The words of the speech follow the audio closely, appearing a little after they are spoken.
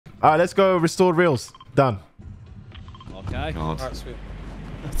All right, let's go. Restored reels. Done. Okay. God. Alright, sweet.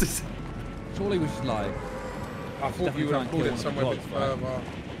 Surely we should like. I thought you would have pulled it somewhere a bit further.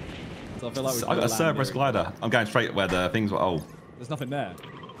 So I feel like we I got a Cerberus glider. I'm going straight where the things were. Oh. There's nothing there.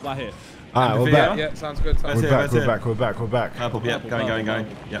 Right here. All right, we're back. Yeah, sounds good. We're back. Purple, yep, going.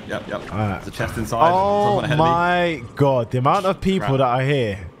 Yep. All right. There's a chest inside. Oh my God, the amount of people that are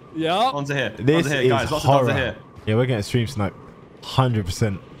here. Yeah. One's are here. This One's are here, is guys. Lots horror. of guns are here. Yeah, we're getting stream snipe.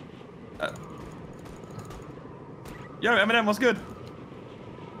 100%. Yo, Eminem, what's good?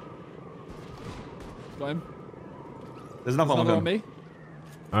 Got him. There's another one on me.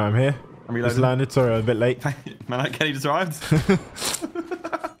 All right, I'm here. I'm Just reloading. landed. Sorry, I'm a bit late. Man, Kenny just arrived.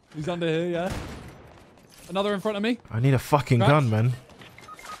 He's under here, yeah. Another in front of me. I need a fucking Crash. gun, man.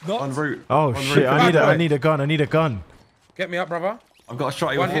 Not. On route. Oh On shit! route. I need a gun. Get me up, brother. I've got a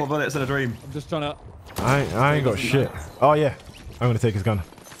shot with 4 bullets in a dream. I'm just trying to. I ain't got shit. Oh yeah, I'm gonna take his gun.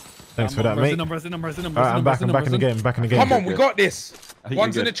 Thanks for that, mate. All right, I'm back in the game. Come on, we got this. think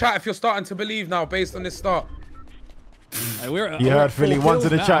One's you're in the good. chat if you're starting to believe now, based on this start. Hey, You heard Philly. One's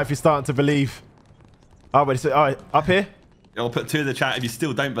in the chat if you're starting to believe. Oh, wait, all right, up here. I'll put 2 in the chat if you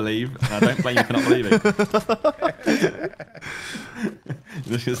still don't believe. And I don't blame you for not believing.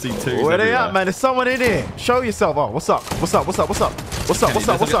 You're just gonna see 2s. Where they at, man? There's someone in here. Show yourself. Oh, what's up? He's down. I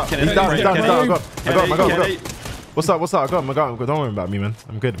got him. What's up? I got him. Don't worry about me, man.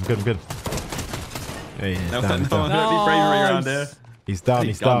 I'm good. Yeah, he's No, down. be bravery around here. He's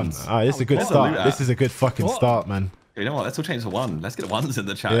down. Guns. All right, this is a good What? start. Loot This at. is a good fucking start, man. You know what? Let's all change to 1. Let's get 1s in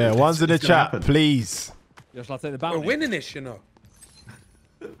the chat. Yeah, one's in the It's gonna chat, happen. please. Yeah, shall I take the We're bounty? winning this, you know.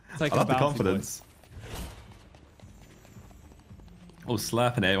 Take I love the bounty, confidence. Oh,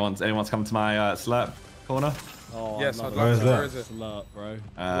 slurp in here. Anyone's come to my slurp corner? boy. Oh, Yes, I I'd love like Where's to. that? Where is it? Slurp, bro.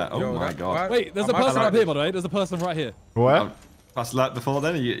 Oh Yo, my that- god. what? Wait, there's a I might person like up here, it. by the way. There's a person right here. What? I slurped before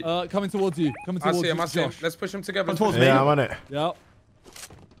then? Are you... Coming towards you. Coming I towards see you. him. Josh. Let's push them together. Come towards me. Yeah, I'm on it. Yep.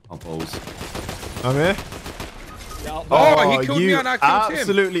 Oh, balls. I'm here. Yep. Oh, he killed me and I killed him.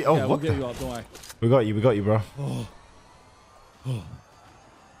 Absolutely. Oh, yeah, we'll what get the? you up, don't worry. We got you, bro.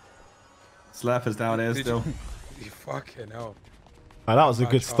 Slurper's down here Did still. You fucking hell. Ah, that was a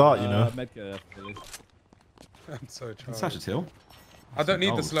good start, you know. Medkit there, Philly. I'm so Such charged. a till. I don't need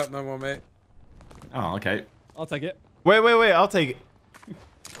the Gold. slurp no more, mate. Oh, okay. I'll take it. Wait. I'll take it.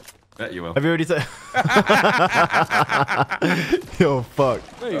 Bet you will. Have you already said? Yo, fuck.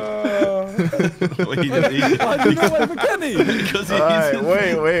 Wait. Well, he- I didn't know wait for Kenny. because he's Alright,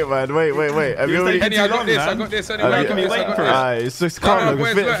 wait, man. Wait. Have you already? Kenny, I got long, this. man. I got this. Have Anyway, I you- got this. I waiting got for this. it. Alright, it's just No, calm. no, Look,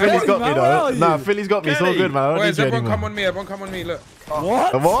 wait, Philly's got me where though. are Nah, you? Philly's got me. It's all Kenny, good, man. I don't where's need you everyone anymore. come on me? Everyone come on me. Look.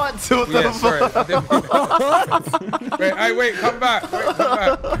 What? What? What Yeah, the sorry. fuck? I didn't wait, wait, come back. Wait, come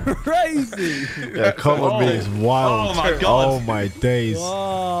back. Crazy. Yeah, come on me. It's wild. Oh my god. Oh my days.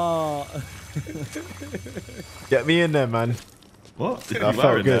 Oh. Get me in there, man. What? I You were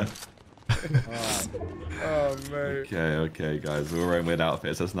felt in good. there. Oh, mate. Okay, guys. We're wearing weird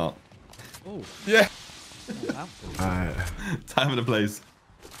outfits. That's not. Oh. Yeah. Alright. Time and a place.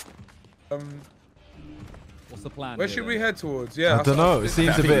 What's the plan? Where here, should then? we head towards? Yeah. I don't know. It I seems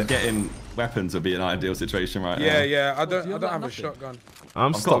a think bit. getting weapons would be an ideal situation right now. Yeah. I do you don't have have a nothing? shotgun. I'm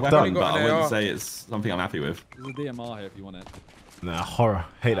I've got a stocked weapon, up. but I an wouldn't AR. say it's something I'm happy with. There's a DMR here if you want it. Nah, horror.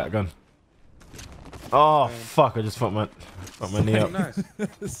 Hate that gun. Oh fuck! I just fucked my knee up. Nice.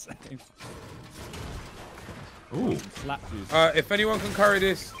 Same. Ooh. Slap juice. If anyone can carry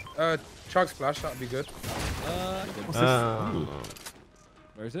this chug splash, that'd be good. What's this? Uh, Ooh.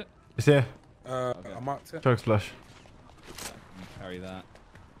 Where is it? It's here. I marked it. Chug splash. Carry that.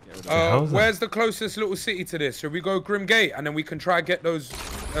 Get rid of hell is that? Where's the closest little city to this? Should we go Grim Gate and then we can try and get those,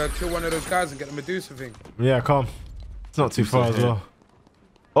 kill one of those guys and get the Medusa thing? Yeah, calm. It's not too far as here. well.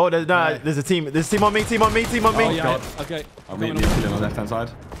 Oh, there's a team. There's a team on me. Team on me. Oh, yeah. God. Okay. I'll Coming meet up. you on the left hand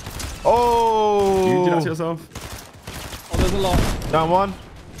side. Oh! You do that to yourself? Oh, there's a lot. Down one.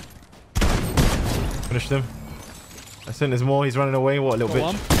 Finished him. I think there's more. He's running away. What a little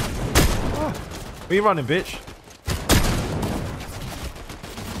Got bitch. one. Where you running, bitch?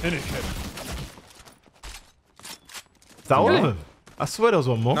 Finish him. Is that all Okay. of them? I swear there was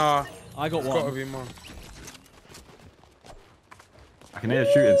one more. Nah, I got it's gotta one. be more. I can hear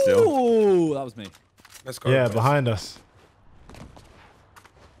shooting still. Ooh, that was me. Let's go. Yeah, boys. behind us.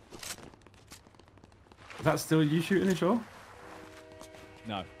 Is that still you shooting, you sure?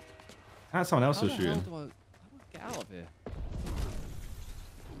 No. That's someone else How was the hell shooting. do I get out of here?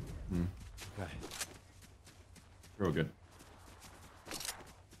 Okay. You're all good.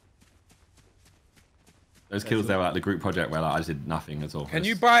 Those kills there were like the group project where like, I just did nothing at all. Can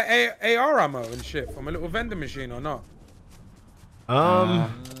you buy AR ammo and shit from a little vending machine or not?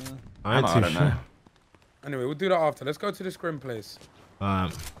 I ain't I too don't sure. know. Anyway, we'll do that after. Let's go to this grim place.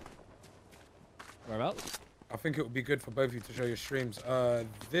 Whereabouts? I think it would be good for both of you to show your streams.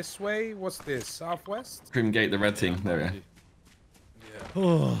 This way? What's this? Southwest? Grim Gate, the red thing. There we go. Yeah.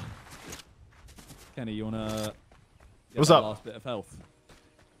 Oh. Kenny, you wanna get What's that up? last bit of health?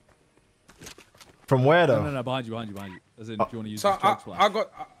 From where though? No, behind you. As in, do you want to use So the chug splash? I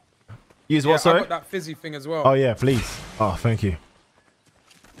got... Use yeah, what, sorry? I got that fizzy thing as well. Oh yeah, please. Oh, thank you.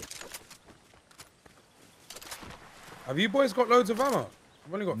 Have you boys got loads of ammo?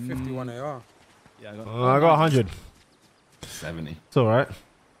 I've only got 51 AR. Yeah, I got 100. 70. It's all right.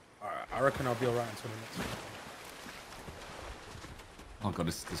 Alright, I reckon I'll be alright until the next one. Oh god,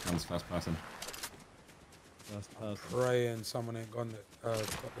 this one's first person. First person. Praying someone ain't got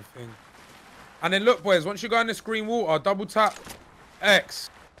the thing. And then look, boys, once you go in this green water, double tap X.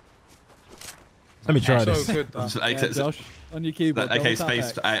 Let me try So this. good, Just that. Yeah, Josh, on your keyboard. AK double tap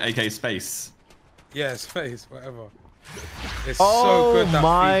space, X. AK space. Yeah, space, whatever. It's Oh so good, that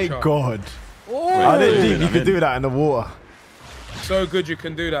my feature. god. Oh, I didn't think you I'm could in. do that in the water. So good you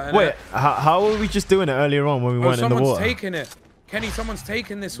can do that. Wait, how were we just doing it earlier on when we Oh, weren't in the someone's water? taking it. Kenny, someone's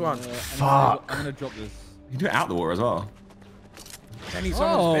taking this one. Fuck. I'm gonna drop this. You can do it out the water as well. Kenny,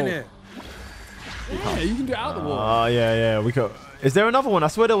 someone's been here. Yeah, you can do it out the water. Oh, yeah, we could. Is there another one? I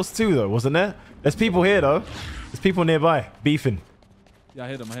swear there was two, though, wasn't there? There's people here, though. There's people nearby, beefing. Yeah, I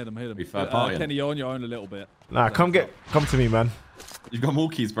hear them. Be third party. Kenny, you're on your own a little bit. Nah, come to me, man. You've got more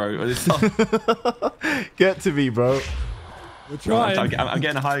keys, bro. It's not- Get to me, bro. We're trying. I'm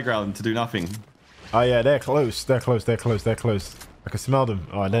getting a high ground to do nothing. Oh, yeah, they're close. They're close. I can smell them.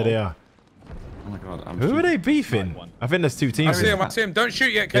 Oh, there they are. Oh my god. Who are they beefing? I think there's two I teams. see him, I see him. Don't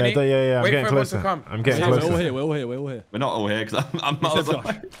shoot yet, Kenny. Yeah, I'm Wait getting for everyone closer. to come. I'm getting We're all closer. here. We're all here. We're not all here because I'm miles said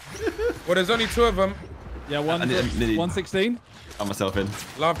away. Well, there's only two of them. Yeah, I need- 116. I'm myself in.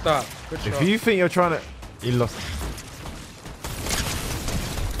 Love that. Good If shot. you think you're trying to... You lost.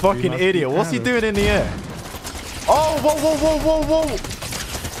 Fucking must idiot. be What's he Arab. doing in the air? Oh, whoa.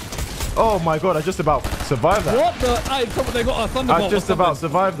 Oh my god, I just about survived that. What the? Hey, they got a thunderbolt. I just or about something.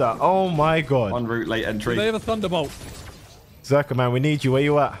 survived that. Oh my god. One route late Do entry. they have a thunderbolt? Zaka, man, we need you. Where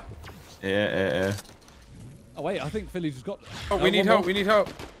you at? Yeah. Oh wait, I think Philly just got. Oh, we need one help. more. We need help.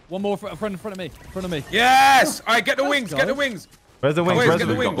 One more in front of me. Yes! All right, get the wings. go. Get the wings. Where's the wings? where's Where's the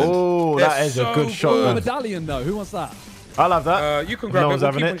the wings? Oh, They're that is a so good shot, good. Oh, man. medallion though. Who wants that? I'll have that. You can No grab one's it.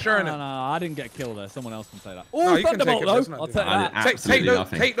 We'll having keep it. on sharing No, it. I didn't get killed there. Someone else can say that. No, Oh, you can take thunderbolt it, though. let's not I'll do take that. that. Take Absolutely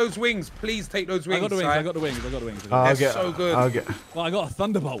nothing. take those wings, please. Take those wings. I got the wings. Si. I got the wings. I'll They're get. so good. I'll get. Well, I got a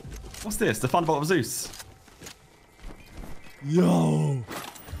thunderbolt. What's this? The Thunderbolt of Zeus. Yo.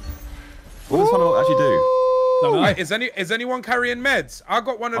 What does Thunderbolt actually do? Don't know. Right, is anyone carrying meds? I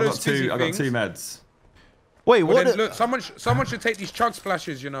got one of I those got fizzy two. I got things. 2 meds. Wait, Well, what? then, look, someone should take these chug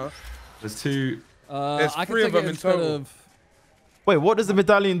splashes. You know. There's 2. There's I can 3 of take them it in instead total. of. Wait, what does the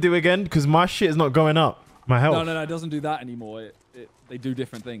medallion do again? Because my shit is not going up. My health. No, it doesn't do that anymore. They do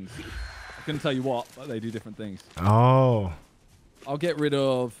different things. I couldn't tell you what, but they do different things. Oh. I'll get rid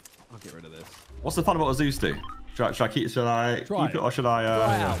of this. What's the Thunderbolt of Zeus do? Should I keep it Try or it. should I?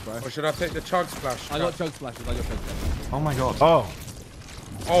 Try it out, bro. Or should I take the chug splash? I got chug splashes. Oh my god. Oh.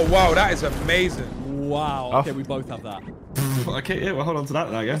 Oh wow, that is amazing. Wow. Okay, we both have that. Okay, yeah, well, hold on to that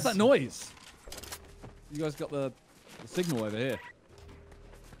then, I guess. What's that noise? You guys got the signal over here.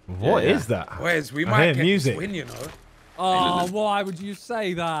 What Yeah. is that? Where's we I might hear get music. this win, you know. Oh, why would you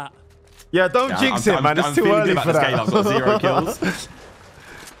say that? Yeah, don't Yeah, jinx I'm- it, man. I'm It's too feeling early good for about this game. I've got 0 that. kills.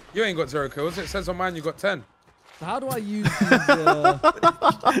 You ain't got 0 kills. It says on mine you got 10. So how do I use these?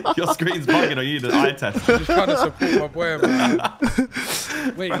 Your screen's bugging on you, the eye test. Just trying to support my boy, man.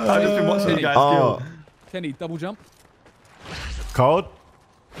 Wait, I've just been watching you guys Oh, kill. Kenny, double jump. cold?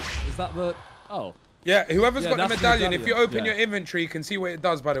 Is that the? Oh, Yeah, whoever's Yeah, got the that's the medallion, if you medallion, open yeah. your inventory, you can see what it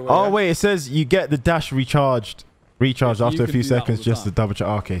does, by the way. Oh, yeah? wait. It says you get the dash recharged Yeah, so after you a can few do that all seconds the just to time. double check.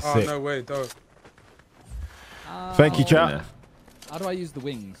 Okay, Oh, sick. no way, dope. Thank you, Oh. chat. Yeah. How do I use the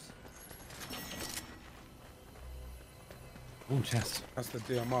wings? Oh, chest. That's the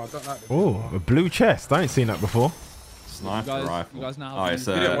DMR. I don't like the Oh, a blue chest. I ain't seen that before. Sniper You rifle. guys know Oh, how to it's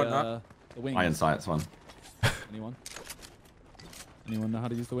use didn't want that. the wings? iron sights one. Anyone? Anyone know how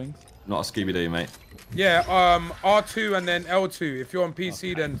to use the wings? Not a Scooby Doo, mate. Yeah, R2 and then L2. If you're on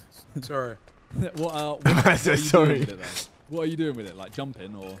PC, then sorry. I said sorry. Doing with it, then? What are you doing with it? Like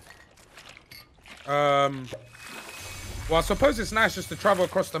jumping or? Well, I suppose it's nice just to travel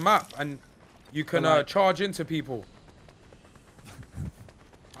across the map and you can Alright. charge into people.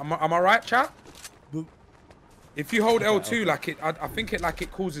 Am I right, chat? If you hold L2, like it, I think it like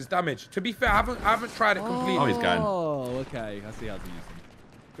it causes damage. To be fair, I haven't tried it completely. Oh, he's going. Oh, okay. I see how to use them.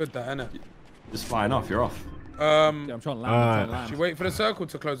 Good that, innit? Just flying off. You're off. Yeah, I'm trying to land. I'm trying to land. Should we wait for the circle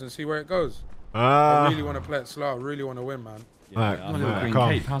to close and see where it goes? I Ah. really want to play it slow. I really want to win, man. Alright, Yeah, Oh, little alright, green calm.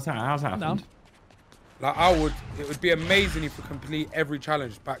 cape. How's that? How's that happened? Like it would be amazing if we complete every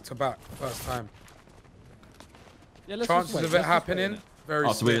challenge back to back first time. Yeah, let's Chances just wait, of it let's just wait, happening, innit? very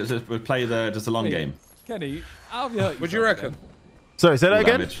Oh, so we slim. play just a long game. Kenny, how have you hurt yourself? What do you reckon? Again? Sorry, say that Full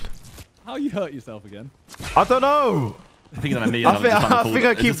again? damage. How you hurt yourself again? I don't know. I think that me. I think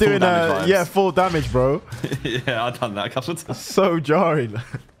I keep doing yeah, full damage, bro. Yeah, I've done that a couple of times. So jarring.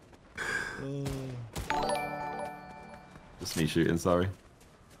 Just me shooting. Sorry. I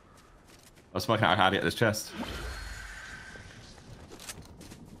was working out how to get this chest.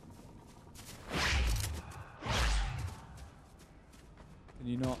 Can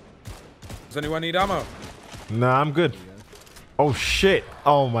you not? Does anyone need ammo? Nah, I'm good. Oh shit.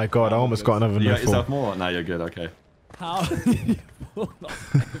 Oh my god, I almost got another You got no yourself more? No, you're good. Okay. How? You fall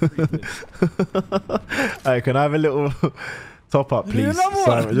off everything. Hey, can I have a little top up, You need please? another one?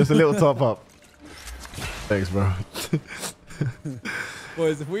 Simon, just a little top up. Thanks, bro.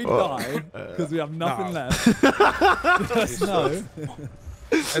 Boys, if we die because we have nothing Nah. left, just know.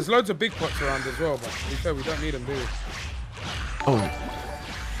 There's loads of big pots around as well, but to be fair, we don't need them, do we? Oh,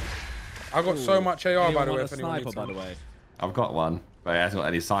 I got so much AR, by Anyone the way, want if a anyone sniper, needs by the some. way. I've got one, but it hasn't got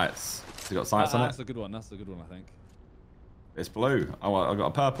any sights. Has it got sights on That's it? a good one. That's a good one, I think. It's blue. Oh, I've got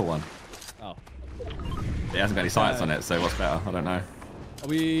a purple one. Oh. It hasn't got any sights on it, so what's better? I don't know. Are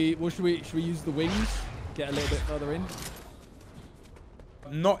we? Well, should we use the wings? Get a little bit further in.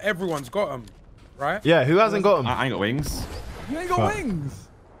 Not everyone's got them, right? yeah, who hasn't got them? I ain't got wings. You ain't got Fuck. wings.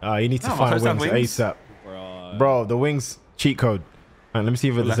 You need to No, am I find supposed to have wings wings? ASAP. Bro. Bro, the wings cheat code. Alright, let me see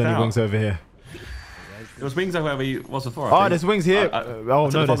if there's left any out. wings over here. There was wings over where we was before. I Oh, think. there's wings here. I Oh, took no, the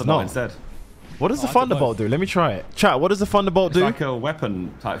there's Thunderbolt not. instead. What does the I took Thunderbolt both. do? Let me try it. Chat, what does the Thunderbolt It's do? like a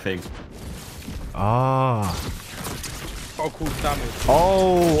weapon type thing. Ah. Got cool damage.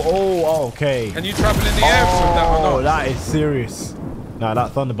 Oh, okay. Can you travel in the air with that or Oh, not? that is serious. Nah,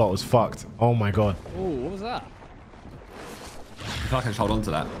 that Thunderbolt was fucked. Oh my god. Oh, what was that? I feel like I can hold on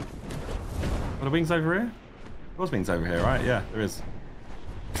to that. Are the wings over here? There was wings over here, right? Yeah, there is.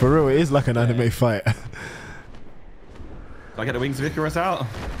 For real, it is like an anime fight. Do I get the wings of Icarus out?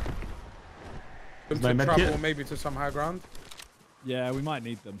 Them no to med travel kit? maybe to some high ground. Yeah, we might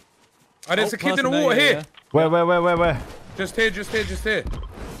need them. Oh, there's a kid in the person there, water yeah, here. yeah. Where? Just here, just here, just here.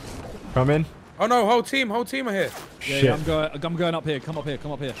 Come in. Oh no, whole team are here. Yeah, Shit. yeah, I'm going up here. Come up here.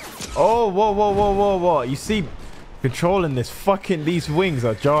 Come up here. Oh, whoa. You see, controlling these wings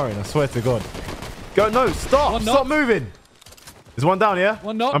are jarring, I swear to God. Go, no, stop. One Stop knock. moving. There's one down, yeah?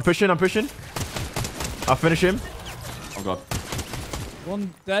 One knock. I'm pushing. I'll finish him. Oh god.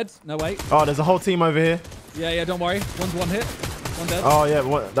 One dead. No, wait. Oh, there's a whole team over here. Yeah, don't worry. One's one hit. One dead. Oh,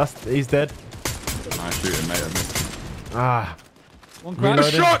 yeah, he's dead. Nice shooting, mate. I missed. Ah. One crack.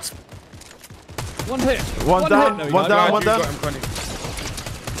 Reloading. Shot! One hit. One down, hit. No, one you down, got one it. You down. got him, Connie.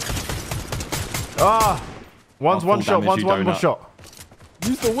 Ah. One's Oh, one full shot, damage, one's you one donut. shot.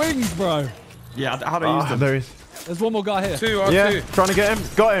 Use the wings, bro. Yeah, how do I use Ah, them? there he is. There's one more guy here. Two. Yeah, trying to get him.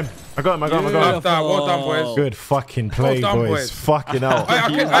 Got him. I got him. Love that. Well done, boys. Good fucking play, Well done, boys. boys. Fucking hell. I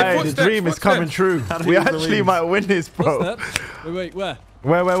Hey, the footsteps, dream is coming footsteps. true. How do We you use the actually wings? might win this, bro. Wait, where?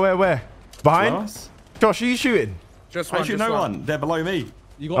 Where? Behind? Us? Josh, are you shooting? Just I one. shoot Just no one. one. They're below me.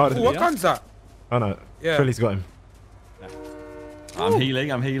 You Oh, got the- him, What yeah? gun's that? Oh no. Yeah. Philly's got him. I'm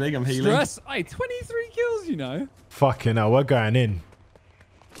healing. I'm healing. Stress. Hey, 23 kills, you know. Fucking hell, we're going in.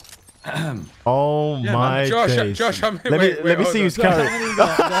 Oh Yeah, my days. Josh, how many? Let me see who's Josh, how carrying. many you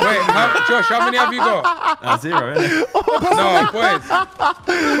got? Josh, how many have you got? 0, innit? No, boys.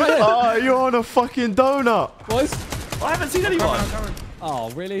 Oh, you're on a fucking donut. Boys? I haven't seen anyone.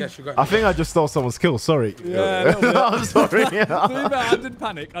 Oh, really? Yes, you got. I think I just stole someone's kill. Sorry. Yeah, a little bit. I'm sorry. To be fair, I did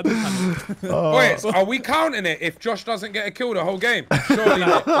panic. Boys, are we counting it if Josh doesn't get a kill the whole game? Surely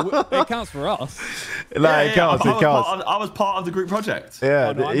not. It counts for us. Like, it counts. It counts. I was part of the group project. Yeah,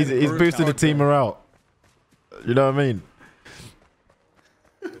 Oh, no, I he's meant group boosted the count, team morale. You know what I mean?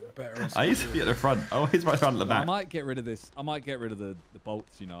 Better I used to be at the front. I always right front at the I back. might get rid of this. I might get rid of the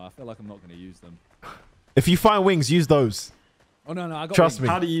bolts, you know. I feel like I'm not going to use them. If you find wings, use those. Oh, no, I got Trust wings. me.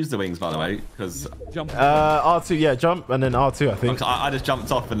 How do you use the wings, by the way? Because Jump. R2, yeah, jump, and then R2, I think. I just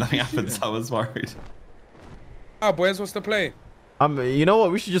jumped off and nothing happened, so I was worried. Ah, boys, what's the play? You know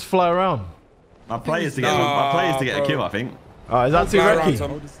what? We should just fly around. My play is to get a kill, I think. Is that too Fly around wrecky?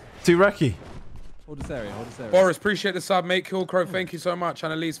 some- Too wrecky? Hold this area. Hold this area. Boris, appreciate the sub, mate. Killcrow, thank you so much.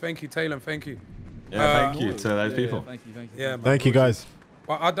 Annalise, thank you. Taylor, thank you. Yeah, thank you to those Yeah, people. thank you. Yeah, man. Thank you, guys.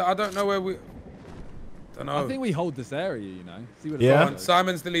 But I don't know where we... don't know. I think we hold this area, you know. See what Yeah. it's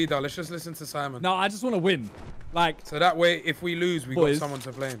Simon's the leader. Let's just listen to Simon. No, I just want to win. Like, So that way, if we lose, we Boys. got someone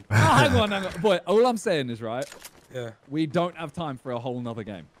to blame. oh, hang on. Boy, all I'm saying is, right, Yeah. we don't have time for a whole nother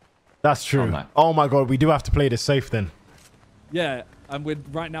game. That's true. no. Oh my god, we do have to play this safe then. Yeah, and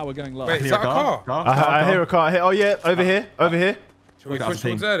right now we're going low. Wait, is that a car? I hear a car. Oh yeah, over here, over here. Should we Look at push the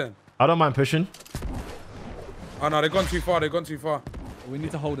team. towards there then? I don't mind pushing. Oh no, they've gone too far. They've gone too far. We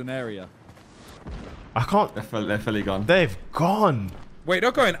need to hold an area. I can't. They're fully gone. They've gone. Wait,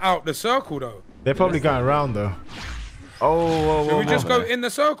 they're going out the circle though. They're probably going around though. Oh, whoa, Should whoa, we just whoa. go in the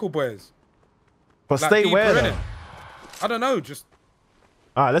circle, boys? But Like stay deeper, where though? innit? I don't know. Just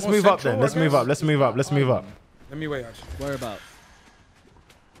All right, let's More move up central, then. I Let's move guess. up. Let's move up. Let's move up. let me wait. Actually, Whereabouts?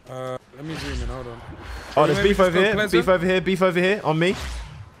 let me zoom in. Hold on. Oh, there's Maybe beef just over go here. Pleasant? Beef over here. Beef over here. On me.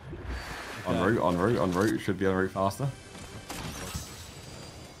 En route, en route, en route. Should be en route faster.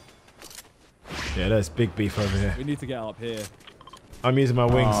 Yeah, there's big beef over here. We need to get up here. I'm using my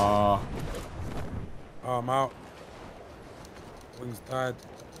wings. Ah, Oh, I'm out. Wings died.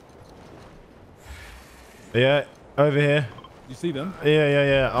 Yeah, over here. You see them?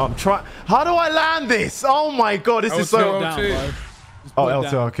 Yeah. I'm trying. How do I land this? Oh my god, this is L2, so. Down, L2. bro. Just Oh, put it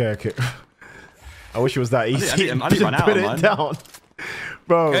L2. down. Okay. I wish it was that easy. I need run out Put on it mine. down,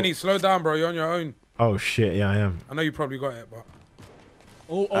 bro. Kenny, slow down, bro. You're on your own. Oh shit, yeah, I am. I know you probably got it, but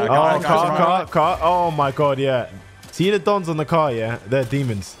Oh, Oh, Guys, car. Oh my god, yeah. See the dons on the car, yeah? They're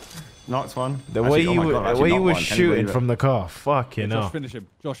demons. knocked one. The way Actually, he, oh my God, the actually way he knocked was one. Can you shooting believe it? from the car. Fucking Josh, hell. finish him.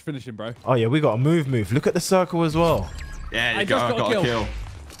 Josh, finish him, bro. Oh yeah, we got to move. Look at the circle as well. Yeah, I you just got a got a kill. kill.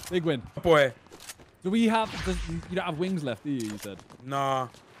 Big win. boy, Do we have? You don't have wings left, do you? You said. nah,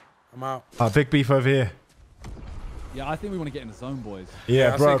 I'm out. Big beef over here. Yeah, I think we want to get in the zone, boys.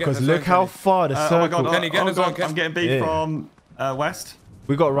 Yeah, I bro, say get in because the look zone, how Kenny. far the Oh my circle. God, Kenny, get in the zone, God, Kenny. I'm getting beat Yeah. from west.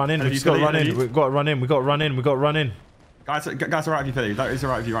 We got to run in. Have We you just got to Philly? run in. Have you? We got to run in. We got to run in. We got to run in. Guys, are right with you, Philly. That is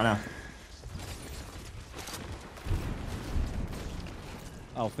all right with you right now.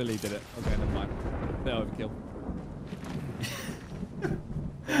 Oh, Philly did it. Okay, never mind. Bit overkill.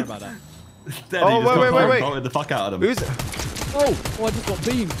 Don't worry about that. Then Oh, he just got wait. bolted the fuck out of them. Who's? Oh, I just got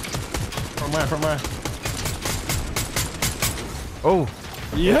beamed. From where? From where? Oh.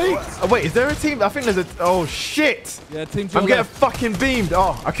 Yikes! Oh, wait, is there a team? I think there's a. Oh shit! Yeah, team to I'm your getting left. fucking beamed.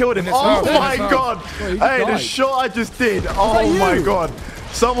 Oh, I killed him. In his Oh house, in my his house. god! Bro, you Hey, the died. shot I just did. Oh that my you? god!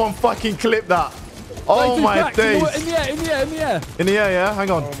 Someone fucking clipped that. Oh Hey, my back. In days! the air, in the air, in the air. In the air, yeah.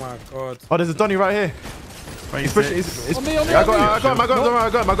 Hang on. Oh my god. Oh, there's a Donny right here. Wait, He's pushing. He's, On me, on me, I on me. got him. I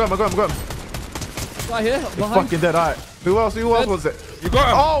got him. Right here, He's behind. fucking dead. Alright. Who else Dead. was it? You got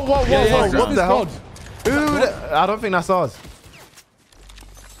him. Oh, whoa. Yeah, yeah, What this the hell? squad. Who? I don't think that's ours.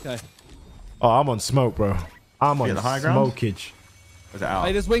 Okay. Oh, I'm on smoke, bro. I'm on the high ground? smokage. Was it out?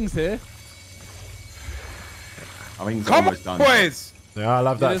 Hey, there's wings here. I mean, it's Come on, almost done. boys. Yeah, I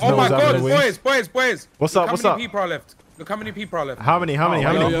love that. there's Oh Snows my having god, the wings. boys. What's Look up? What's how up? many people are left? Look how many people are left. How many? Oh, How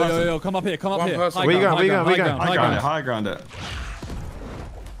Yo, many? yo, come up here, come up One here. person. High Where you ground, going? Where you high going? ground, high ground. High ground it.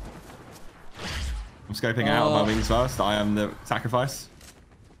 I'm scoping out my wings first. I am the sacrifice.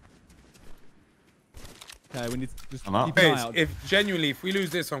 Okay, we need to just I'm up. keep an eye Guys, out. if we lose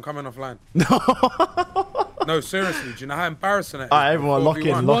this, I'm coming offline. No, seriously. Do you know how embarrassing it is? Alright, everyone, lock in,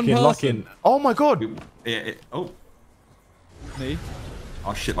 4v1? lock in, One lock person. in. Oh my god. Oh, Me.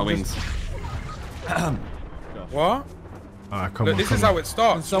 oh shit, my wings. What? Alright, come Look, on. this Come is on. how it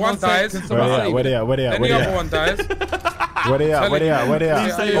starts. Can someone One say- dies, can Where someone they say- at? Where they at? Where they at? then Where the they other at? one dies. Where they at? Where they at? Where they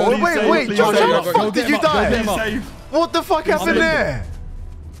Please at? say- Oh, please say- wait, please Josh, say- how the Go fuck get did you him up, go get die? him up. Save. What the fuck happened in. there?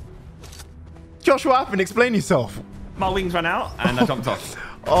 Josh, what happened? Explain yourself. My wings ran out and I jumped off.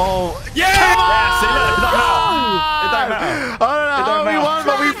 Oh, Yeah! See, look, it don't matter. It don't matter. I don't know how we matter. won,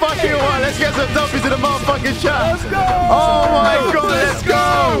 but we fucking won. Let's get some duppies in the motherfucking chat. Let's go. Oh my god, let's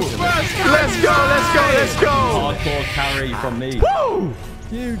go. Let's go. Hardcore carry from me. Woo!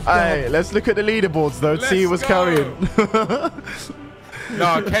 Huge. Hey, let's look at the leaderboards though. See who was Let's carrying.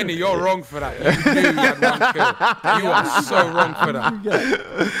 No, Kenny, you're wrong for that. You knew you had one kill. You are so wrong for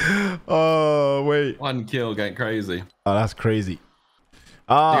that. Oh wait. One kill, getting crazy. Oh, that's crazy.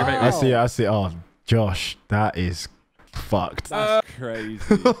 Ah, You're I see. I see. Oh, Josh, that is fucked. That's crazy.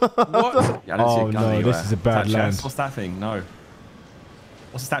 What? Yeah, I don't see Oh, a gun no, anywhere. this is a bad Is that chest? land. What's that thing? No.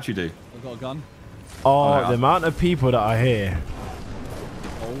 What's the statue do? I've got a gun. Oh, yeah. the amount of people that are here.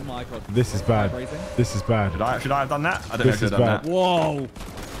 Oh my god. This is bad. Vibrating. This is bad. Should I have done that? I don't know This if I is should have bad. done Whoa.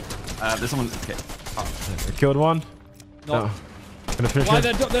 that. There's someone. Okay. I killed one. No. Oh. Gonna finish Why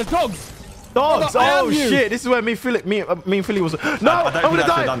him. there's dogs? Dogs! I am Oh you. shit! This is where me and Philly was. No! I don't I'm think gonna I should've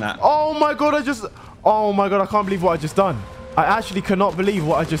die! done that. Oh my god! Oh my god! I can't believe what I just done. I actually cannot believe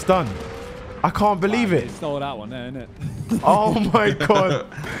what I just done. I can't believe Wow, it. They stole that one there, innit? Oh my god.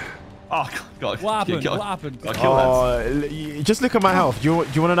 Oh, God. What happened? What What happened? Got killed that. Just look at my health. Do you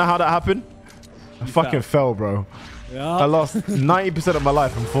want to know how that happened? I fucking fell, bro. Yeah. I lost 90% of my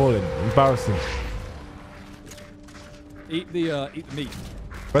life from falling. Embarrassing. Eat the meat.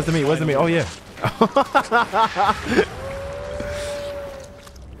 Where's the meat? Where's the meat? Oh yeah.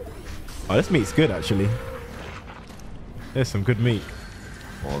 Oh, this meat's good actually. There's some good meat.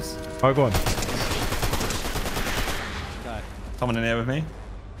 Pause. Oh, go on. Okay. Someone in here with me?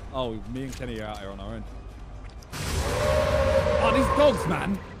 Oh, me and Kenny are out here on our own. Oh, these dogs,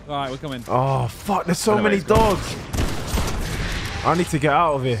 man. All right, we're coming. Oh fuck! There's so many dogs. I need to get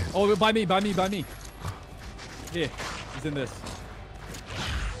out of here. Oh, by me. Here, he's in this.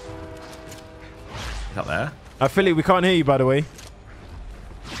 He's up there. Philly, we can't hear you by the way.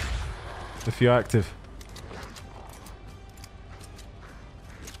 If you're active.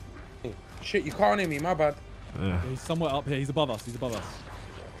 Shit, you can't hear me. My bad. Yeah. He's somewhere up here. He's above us.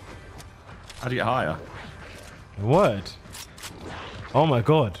 How do you get higher? Word. Oh my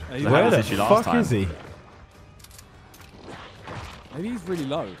god. He's Where had the this issue last fuck time. is he? Maybe he's really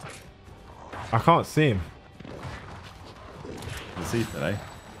low. I can't see him. You can see today.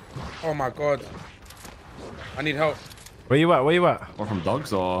 Oh my god. I need help. Where you at? Where you at? Or from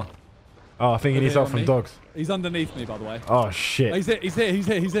dogs or... Oh, I think he needs help from dogs. He's underneath me, by the way. Oh Oh, shit. he's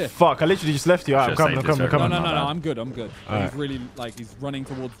here. Fuck, I literally just left you. Alright, I'm coming, I'm Should've coming, I'm saved coming. this, No, I'm good. Alright. He's really, like, he's running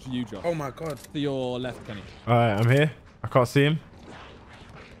towards you, Josh. Oh my god. To your left, Kenny. Alright, I'm here. I can't see him.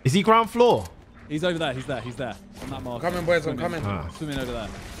 Is he ground floor? He's over there. He's there. On that mark. Coming, boys, I'm Swimming. coming. Ah. Swimming over there.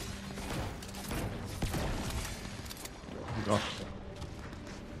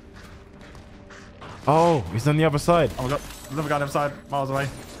 Oh, he's on the other side. Oh my god. Another guy on the other side, miles away.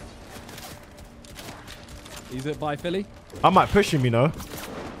 He's it by Philly. I might push him, you know.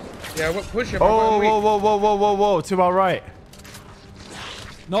 Yeah, what push him? Oh, whoa. To our right.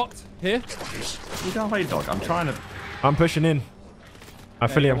 Knocked. Here. You go away, dog. I'm trying to... I'm pushing in. I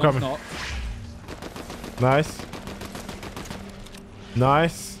feel I'm one's coming. knocked. Nice.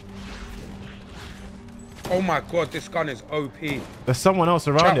 Nice. Oh my god, this gun is OP. There's someone else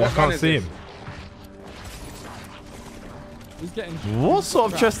around Chat, here. I what gun can't is see this? him. He's getting. What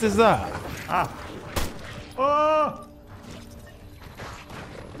sort of chest is that? Ah. Oh!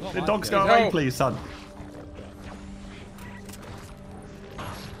 Not The mine, dogs yeah. go away, Help. please, son.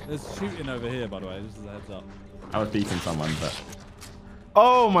 There's shooting over here, by the way. Just as a heads up. I was beating someone, but...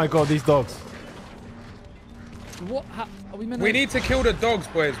 Oh my god, these dogs. What? Are we meant We need to kill the dogs,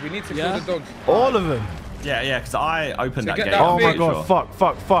 boys. We need to kill Yeah? the dogs. All of them. Yeah, because I opened So that get gate. that Oh my fish. god,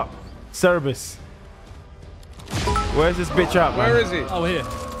 fuck. Cerebus. Where's this bitch at, man? Where is he? Oh, here.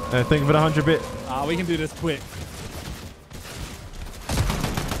 Thank you for the 100 bit. We can do this quick.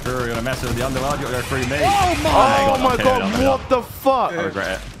 You're gonna mess with the underworld, you're gonna go through me. Oh my god, what the fuck? I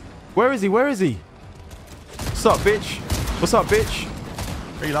regret it. Where is he? What's up, bitch? What's up, bitch?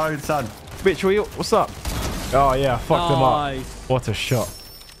 Reload, son. Bitch, what's up? Oh yeah, I fucked him up. Nice. What a shot.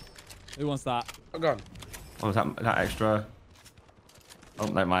 Who wants that? A gun. What was that extra? Oh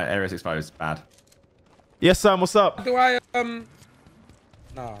no, my area's exposed. Bad. Yes, Sam, what's up? Do I,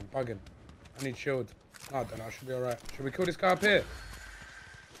 Nah, I'm bugging. I need shield. No, I don't know. I should be alright. Should we kill this guy up here?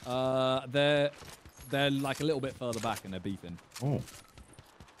 They're like a little bit further back and they're beefing. Oh.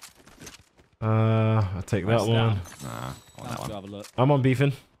 I'll take that Nice one. down. Nah, I want Let's that go one. have a look. I'm on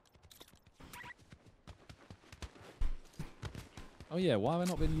beefing. Oh yeah, why have I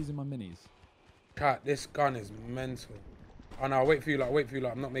not been using my minis? Cat, this gun is mental. Oh no, wait for you,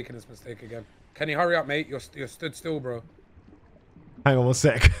 like, I'm not making this mistake again. Can you hurry up, mate? You're stood still, bro. Hang on one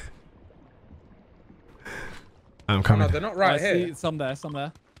sec. I'm Oh, no, coming. they're not right I here. see some there.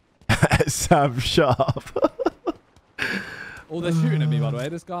 Sam, shut up. Oh, they're shooting at me, by the way.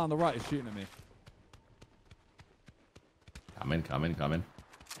 This guy on the right is shooting at me. Coming.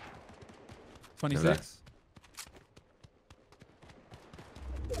 26.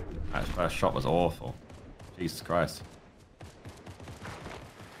 That first shot was awful. Jesus Christ.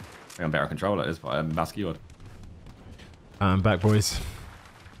 I think I'm better control at this, but I'm mouse keyboard. I'm back, boys.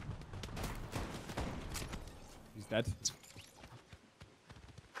 He's dead.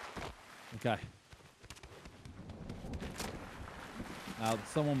 Okay. Now,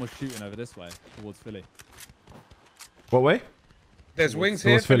 someone was shooting over this way, towards Philly. What way? There's wings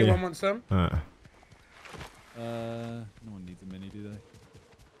here Towards if Philly. anyone wants them. Alright. No one needs a mini, do they?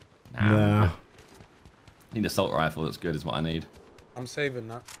 Nah. Need an assault rifle that's good is what I need. I'm saving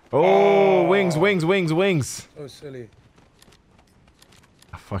that. Oh, wings. So silly.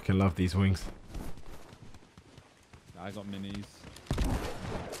 I fucking love these wings. I got minis.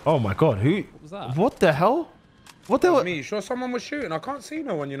 Oh my god, who? What was that? What the hell? What the That was hell? me. You sure someone was shooting? I can't see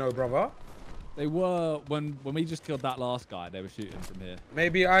no one, you know, brother. They were when we just killed that last guy. They were shooting from here.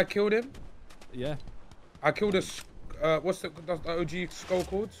 Maybe I killed him. Yeah. I killed a what's the OG skull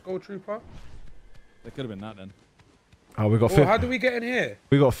called? Skull Trooper. They could have been that then. Oh, we got. Oh, how do we get in here?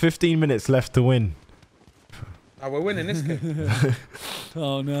 We got 15 minutes left to win. Oh, we're winning this game.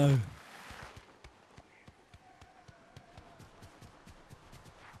 Oh no.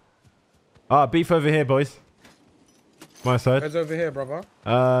 Ah, beef over here, boys. My side. Where's over here, brother?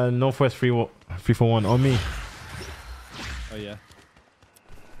 Northwest 341 on me. Oh yeah.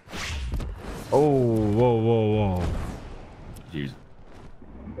 Oh, whoa. Use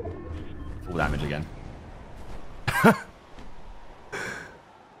full damage again.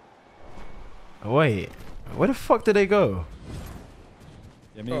 Wait, where the fuck did they go?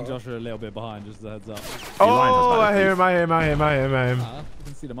 Yeah, me and Josh are a little bit behind, just as a heads up. Oh, I hear him. Ah, you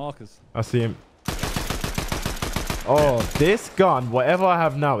can see the markers. I see him. Oh, this gun, whatever I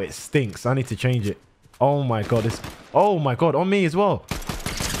have now, it stinks. I need to change it. Oh my god, this. Oh my god, on me as well.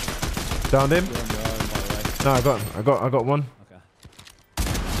 Downed him. You're on your own, by the way. No, I got one.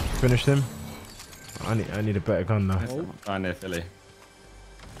 Okay. Finished him. I need a better gun now. Down near Philly.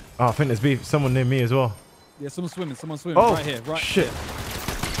 Oh, I think there's beef. Someone near me as well. Yeah, someone's swimming. Oh, Right here. Right. shit.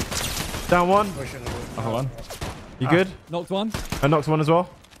 Here. Down one. Other one. You good? Knocked one. I knocked one as well.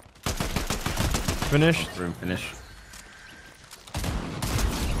 Finished. Room finish.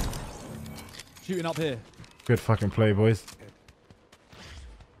 Shooting up here. Good fucking play, boys.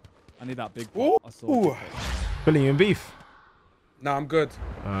 I need that big Ooh. pot. I saw it. Billy and beef. Nah, I'm good.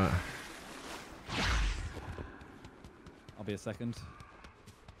 I'll be a second.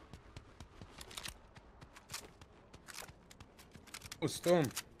 Oh, storm.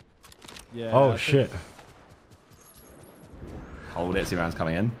 Yeah. Oh I think- shit. Hold it. See rounds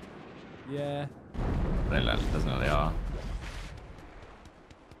coming in. Yeah. Doesn't know what they are.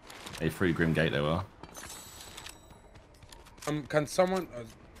 They through Grim Gate they were. Can someone?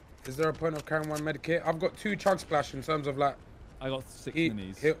 Is there a point of carrying one medikit? I've got 2 chug splash in terms of like. I got 6 Eat.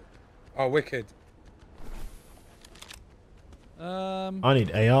 minis. Oh, wicked. I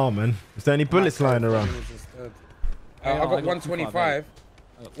need AR, man. Is there any bullets lying around? I got I got 125.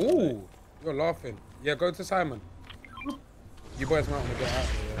 I got Ooh, you're laughing. Yeah, go to Simon. You boys might want to get out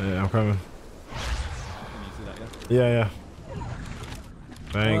of here. Yeah, I'm coming. Can you see that, yeah? Yeah.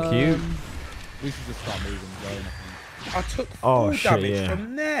 Thank you. We should just start moving and going, I think. I took Oh, full shit, damage yeah.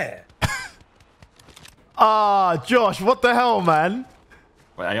 from there. Ah, Josh, what the hell, man?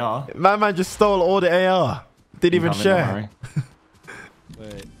 Wait, AR? Man just stole all the AR. Didn't even Incoming, don't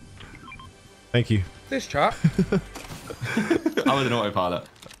share. Wait. Thank you. This chap. I was an autopilot.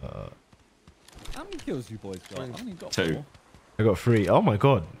 How many kills you boys got? I've only got 2. 4. I got 3. Oh my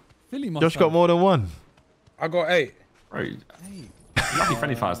god. Philly must Josh got have more than 1. I got 8. Bro, 8. lucky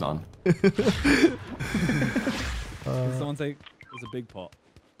friendly fire's not on. Can someone take... There's a big pot.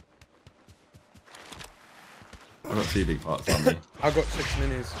 I've got 2 big pots on me. I got 6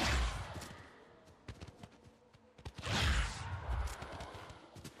 minis.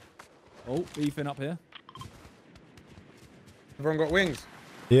 Oh, beefing up here. Everyone got wings.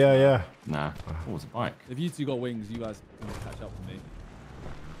 Yeah. Nah. Oh, it's a bike. If you two got wings, you guys can catch up with me.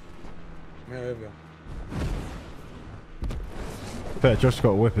 Yeah, there we go. Bet Josh got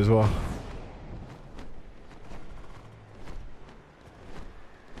a whip as well.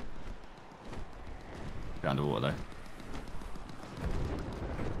 Get underwater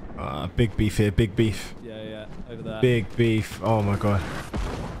though. Big beef here. Big beef. Yeah, over there. Big beef. Oh my god.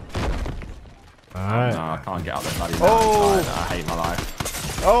 Alright. No, I can't get up there, bloody. Oh! I hate my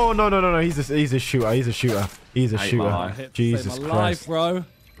life. Oh no. He's a shooter. He's a shooter. He's a Hate my shooter. life. Hit to Jesus save my Christ. life, bro.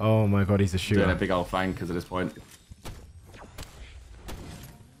 Oh my god, he's a Doing a shooter. big old flankers at this point.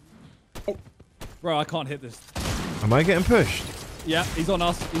 Bro, I can't hit this. Am I getting pushed? Yeah, he's on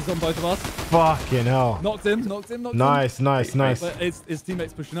us. He's on both of us. Fucking hell. Knocked him. Nice. But his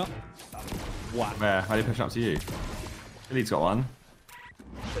teammate's pushing up. Wow. Where? How do you push up to you? Billy's got one.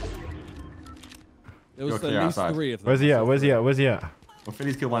 There was You're at clear least outside. 3 of them. Where's he at? Where's he at? Well,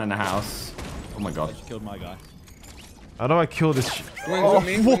 Philly's killed one in the house. Oh my god. She killed my guy. How do I kill this? Wings Oh, on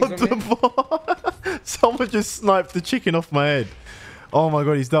me, what wings on me. the fuck? Someone just sniped the chicken off my head. Oh my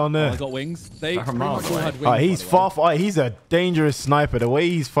god, he's down Oh, there. I got wings. They Back pretty from much miles all away. had wings. Oh, he's by the way. he's a dangerous sniper. The way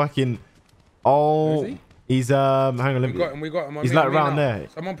he's fucking. Oh, Where is he? he's hang on. Let We me. got him. We got him. On He's me, like on me around now. there.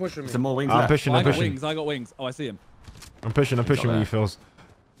 Someone pushing me. Some more wings I'm left. pushing. I I'm got pushing. wings. I got wings. Oh, I see him. I'm pushing got where there. he feels.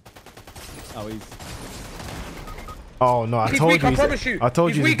 Oh, he's... Oh no, I He's told weak, you. I promise you. I told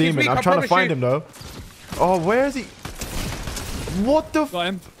He's you he's a weak, he's demon. weak, I'm I trying to promise find you. him though. Oh, where is he? What the? Got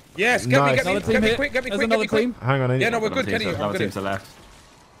him. Yes, get Nice. me, Another team get me hit. quick, get me There's quick, get another me quick. team. Hang on. Yeah, no, we're good, Kenny. I'm Another good. team to the left.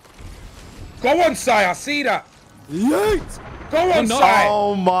 Go on, Si. I see that. Yeet. Go on, no. Si.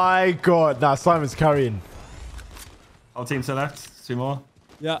 Oh my god. Nah, Simon's carrying. Whole team to the left. 2 more.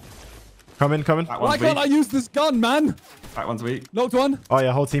 Yeah. Coming. Back Why one's can't I weak. use this gun, man? Back one's weak. Knocked one. Oh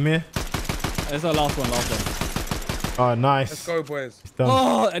yeah, whole team here. There's our last one. Oh, nice. Let's go, boys. It's done.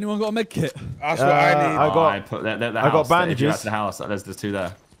 Oh, anyone got a med kit? That's what I need. I got- I put the I got house. If you bandages. out to the house. There's 2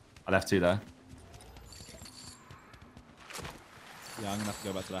 there. I left 2 there. Yeah, I'm gonna have to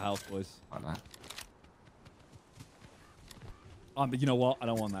go back to the house, boys. Like that. But you know what? I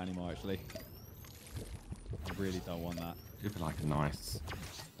don't want that anymore, actually. I really don't want that. It'd be like a nice.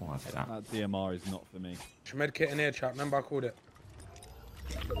 Oh, I'll take that. That DMR is not for me. Med kit in here, chat. Remember I called it.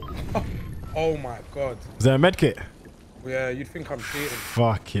 Oh my god. Is there a med kit? Yeah, you'd think I'm cheating.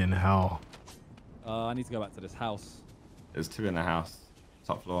 Fucking hell. I need to go back to this house. There's 2 in the house.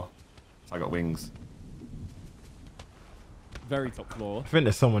 Top floor. So I got wings. Very top floor. I think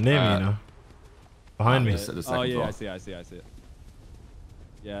there's someone near me, you know. Behind me. At the second Oh yeah, floor. I see it.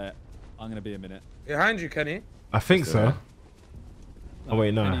 Yeah, I'm gonna be a minute. Behind you, Kenny. I think so. Oh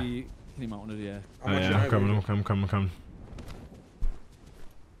wait, no. Kenny might want to, yeah. Oh, yeah, I'm coming.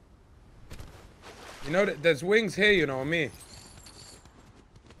 You know that there's wings here, you know what I mean?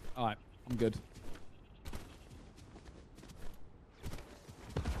 Alright, I'm good.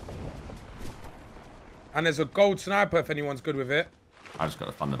 And there's a gold sniper if anyone's good with it. I just got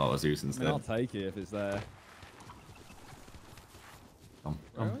a Thunderbolt of Zeus I instead. mean, I'll take it if it's there. Dum,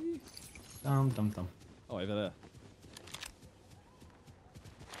 Where dum, are you? dum. Oh, over there.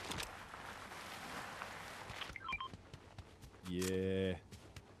 Yeah.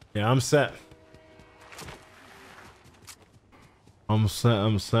 Yeah, I'm set. I'm set.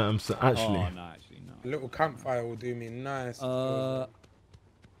 Actually, Oh, no, actually, no. A little campfire will do me nice. What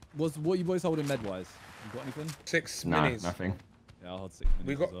you boys holding med-wise? You got anything? 6 Nah, minis. nothing. Yeah, I'll hold 6 minutes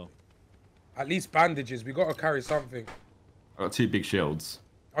We got- as well. At least bandages. We got to carry something. I got 2 big shields.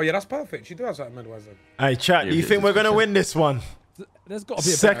 Oh yeah, that's perfect. You do have something medwise then. hey, chat. Do you think we're gonna win this one? There's got to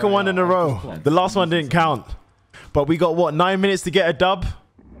be a Second better one in a AR. row. The last one didn't count. But we got what, 9 minutes to get a dub?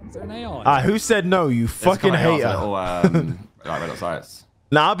 Is there an AR? Ah, who said no? You fucking hater. Little, like red dot sights.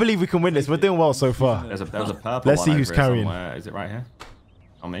 Nah, I believe we can win this. We're doing well so far. There was a purple Let's one see who's over here carrying. somewhere. Is it right here?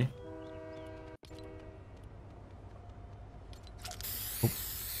 On me?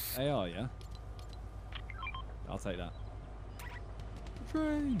 AR, yeah? I'll take that.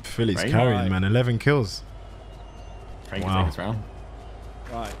 Train. Philly's Right. carrying, man. 11 kills. Train Wow. can take us round.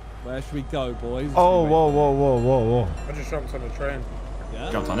 Right, where should we go, boys? Oh, whoa. I just jumped on the train. Yeah?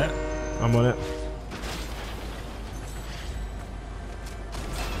 Jumped on it. I'm on it.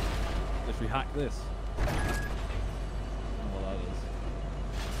 Should we hack this? I don't know what that is.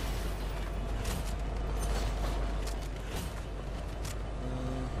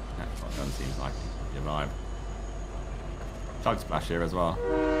 That's what gun seems like. Your vibe. Chug splash here as well.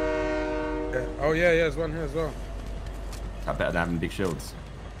 Yeah. Oh yeah, there's one here as well. That better than having big shields.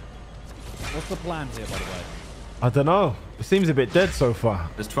 What's the plan here, by the way? I don't know. It seems a bit dead so far.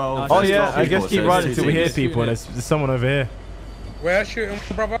 There's 12. Oh there's yeah, 12 I guess people, keep so riding there's till we two hear teams. people. There's someone over here. Where shooting,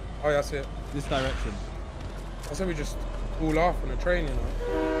 brother? Oh yeah, I see it. This direction. I said we just pull off on the train, you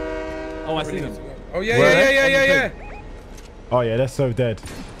know. Oh, I see them. Oh yeah, Where? yeah. Oh yeah, they're so dead.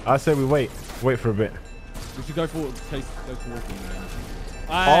 I say we wait for a bit. We should go forward. Go towards them.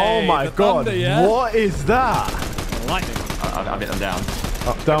 Oh my the god, thunder, yeah? what is that? Lightning. I've hit them down.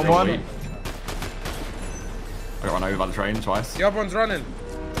 Up, down one. I got run over by the train twice. The other one's running.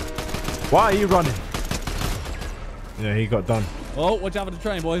 Why are you running? Yeah, he got done. Oh, watch out for the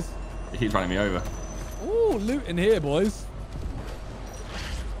train, boys. He keeps running me over. Ooh, loot in here, boys.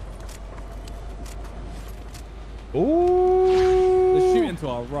 Ooh. They're shooting to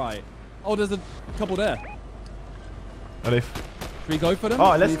our right. Oh, there's a couple there. Are they Should we go for them?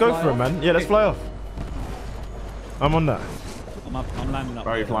 oh, Should let's we go fly for it, off? man. Yeah, let's fly off. I'm on that. I'm landing up.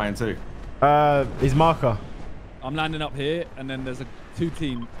 Where are you here. flying to? His marker. I'm landing up here, and then there's two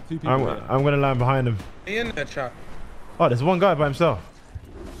people. I'm gonna land behind him. He in there, chat. Oh, there's one guy by himself.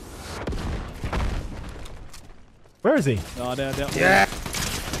 Where is he? Oh, they're Yeah.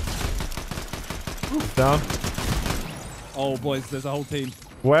 He's down. Oh, boys, there's a whole team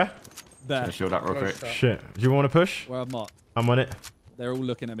Where? there. Gonna shield up real quick. Close shot. Shit. Do you want to push? Where I'm not. I'm on it. They're all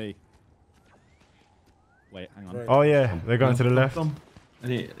looking at me. Wait, hang on. Right. Oh yeah, they're going to the left. And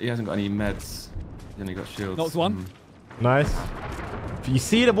he hasn't got any meds. He's only got shields. Knocked one. Nice. You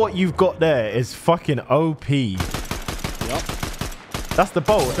see that what you've got there is fucking OP. Yup. That's the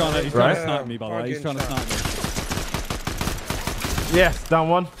bolt, He's trying to right? snipe me, by the way. He's trying to snipe me. Yes, down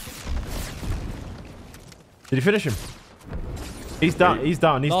one. Did he finish him? He's down. He's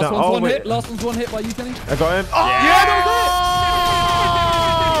down. He's Last down. one's Oh one wait. hit. Last one's one hit by you, Kenny. I got him. Oh yeah!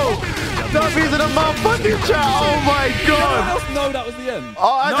 That means in a motherfucking chat. Oh my god. No, that was the end.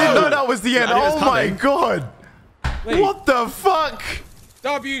 Oh, I didn't know that was the end. I Oh knew it was my coming. god. Wait. What the fuck?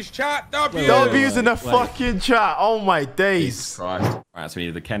 W's chat. W. W's in the wait. fucking chat. Oh my days. Christ. Right, so we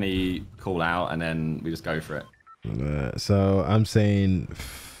need the Kenny call out and then we just go for it. So I'm saying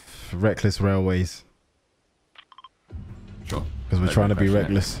reckless railways Sure. because we're No trying to be question, yeah.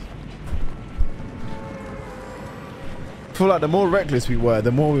 reckless. I feel like the more reckless we were,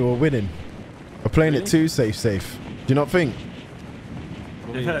 the more we were winning. We're playing it too safe. Do you not think?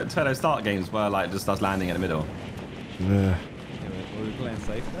 Those start games were like just us landing in the middle. Yeah. Were we playing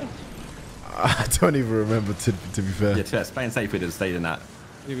safe there? I don't even remember to be fair. Yeah, to playing safe, we'd have stayed in that.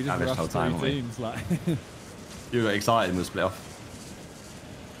 Yeah, we just Average rushed whole time, three haven't we? teams. Like. You got excited and we'll split off.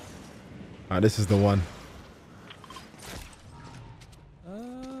 Alright, this is the one.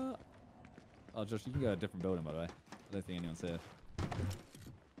 Oh, Josh, you can go to a different building, by the way. I don't think anyone's here.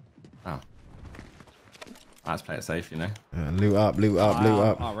 Oh. Let's play it safe, you know. Loot up.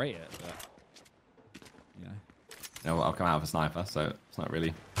 I'll rate it, but you know. You know what? I'll come out with a sniper, so it's not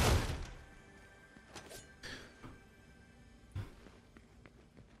really.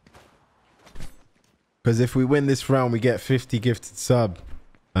 Because if we win this round, we get 50 gifted sub.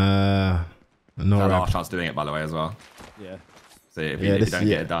 No, It's our rep. last chance doing it, by the way, as well. Yeah. So if Yeah, you this- don't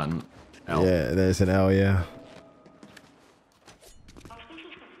get it done, L. Yeah, there's an L, yeah.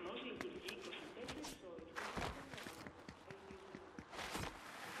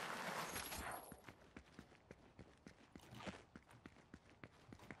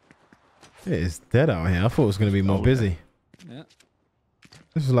 It is dead out here. I thought it was going to be more Oh, busy. Yeah.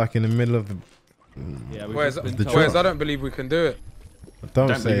 This is like in the middle of the... Yeah. We've Whereas, just been the told. whereas I don't believe we can do it. Don't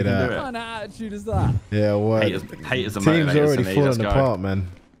Don't say believe you can do that. it. What kind of attitude is that? Yeah, what? Haters are Team's motivators already to me. falling Let's go. apart, man.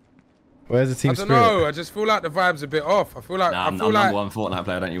 Where's the team I don't spirit? know. I just feel like the vibe's a bit off. I feel like Nah, I I'm feel number like. one Fortnite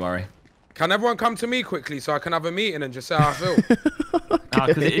player, don't you worry. Can everyone come to me quickly so I can have a meeting and just say how I feel? Nah,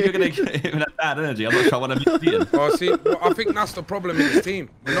 because if you're going to give that bad energy, I'm not sure I want to be beaten. Well, see, well, I think that's the problem in this team.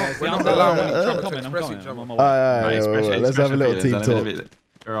 We're not allowing each other to express each I'm on other. my way. Right, express- Let's have a express little your team feelings, talk.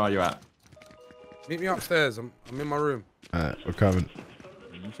 Where are you at? Meet me upstairs. I'm in my room. Alright, we're coming.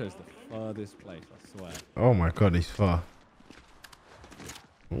 You chose the furthest place, I swear. Oh my god, he's far.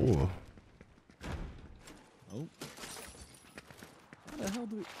 Ooh. Oh. How the hell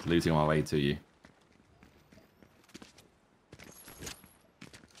do we... Losing my way to you.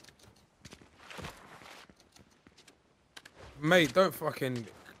 Mate, don't fucking...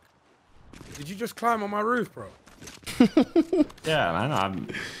 Did you just climb on my roof, bro? Yeah, man. I'm.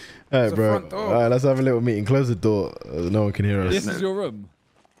 Alright, a bro. front door. Alright, let's have a little meeting. Close the door. No one can hear us. This is your room.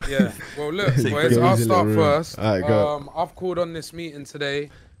 Yeah. Well, look, Secret boys, I'll easy start little room. first. Alright, go. I've called on this meeting today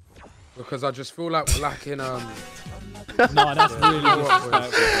because I just feel like we're lacking... No, that's really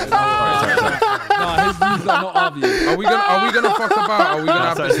disrespectful. No, his views are not our views. Are we gonna fuck about? Are we gonna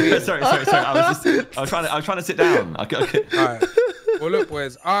have this meeting? Sorry. I was trying to sit down. Okay. Alright. Well, look,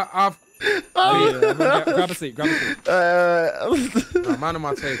 boys. I've... Oh, yeah, grab a seat. No, man, am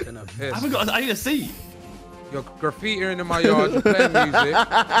I taking a piss? I need a seat. You're graffitiing in my yard. You're playing music.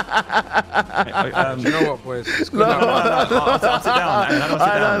 You know what, boys? It's good luck. I'll sit down. How do I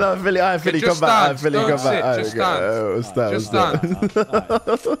sit down? No, Philly, alright, Philly, just come back. Alright, stand. Philly, Don't come back. sit, just stand. Just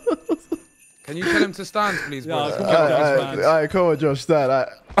stand. Can you tell him to stand, please, Yeah, boys? come on, Josh, man. Alright, come on, Josh, stand. Alright,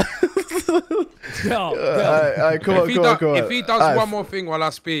 come on. If he does one more thing while I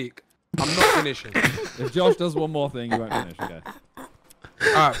speak, I'm not finishing. If Josh does one more thing, you won't finish. Okay.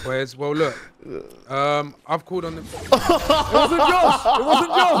 Alright, boys. Well, look. I've called on them. It wasn't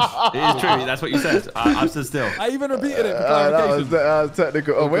Josh. It is true. That's what you said. I'm stood still. I even repeated it for That clarification. was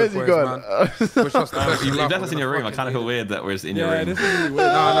technical. Oh, All where's good, he boys, gone? Wish us the best You of luck. left us in We're your room. I gonna kind of feel fucking weird that we're in your Yeah, room. this is really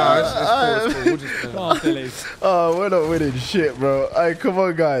weird. No, it's cool. It's cool. We'll just play. Come on, Phillies. Oh, we're not winning shit, bro. Alright, come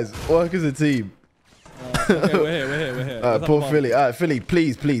on, guys. Work as a team. Okay, we're here. Let's Poor have fun. Philly. Alright, Philly,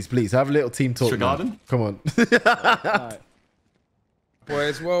 please. Have a little team talk. now. Garden? Come on. Alright.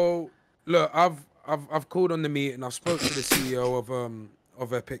 Boys, well, look, I've called on the meeting. I've spoke to the CEO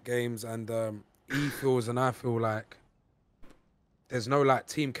of Epic Games, and he feels and I feel like there's no like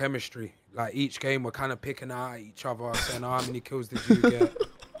team chemistry. Like each game, we're kind of picking out each other, saying, "Oh, how many kills did you get?"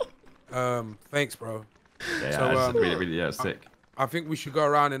 Thanks, bro. Yeah, So, it's really sick. I think we should go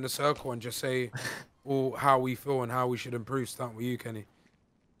around in a circle and just say all how we feel and how we should improve. Start with you, Kenny.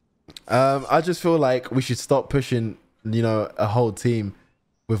 I just feel like we should stop pushing, a whole team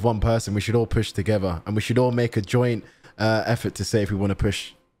with one person. We should all push together, and we should all make a joint effort to say if we want to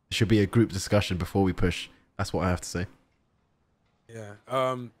push. It should be a group discussion before we push. That's what I have to say. Yeah.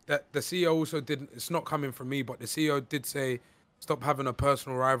 That the CEO also did. It's not coming from me, but the CEO did say, stop having a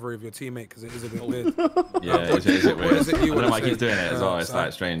personal rivalry with your teammate because it is a bit weird. Yeah, it's a bit weird. What is it you I don't know want why to he keeps say? doing it as well. It's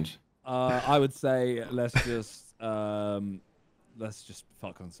like strange. I would say let's just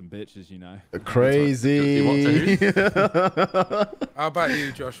fuck on some bitches, you know. Crazy. How about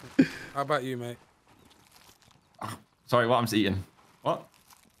you, Josh? How about you, mate? Sorry, what I'm eating. What?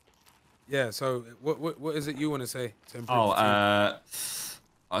 Yeah. So what is it you want to say? To improve Oh, the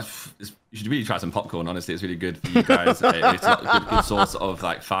team? you should really try some popcorn. Honestly, it's really good for you guys. It's a good source of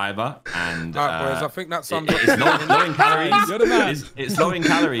like fiber and. Alright, boys, I think that sums up. It's not low in calories. You're the man. It's low in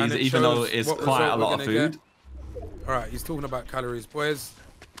calories, And it even though shows it's what quite a result lot we're of gonna food. All right, he's talking about calories, boys.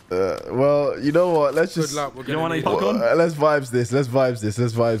 Well, you know what? Let's Good just. luck. We're You don't gonna want any need it. popcorn? Let's vibes this. Let's vibes this.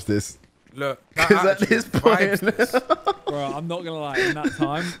 Let's vibes this. Look, Because at this point, Bro, I'm not gonna lie. In that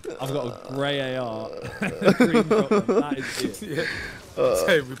time, I've got a grey AR. Green shotgun. That is it. yeah.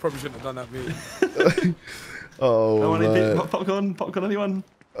 Say, we probably shouldn't have done that meeting. oh Don't want any man. popcorn? Popcorn, anyone?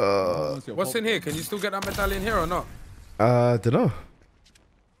 What's in here? Can you still get that medallion here or not? Don't know.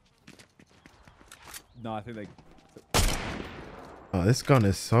 No, I think they. Oh, this gun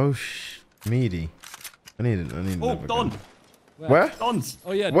is so meaty. I need it. Oh, another Don. gun. Where? Dons.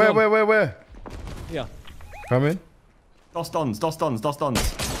 Oh yeah. Where? Dom. Where? Yeah. Come in. Dos Dons. Let's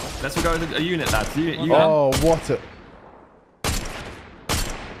all go as a unit, lads. You Oh, what a.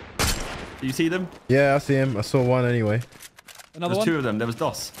 Do you see them? Yeah, I see him. I saw one anyway. Another There's one. two of them. There was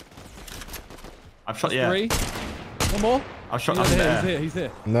Dos. I've shot. Yeah. Three. One more. I've shot He's up in here. there. He's here. He's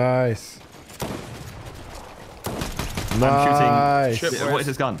here. Nice. I'm Nice. shooting. Shit, What is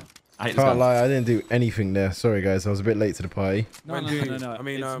this gun? I hate this Can't gun. lie, I didn't do anything there. Sorry guys, I was a bit late to the party. No, When no, do no, you- no, no. I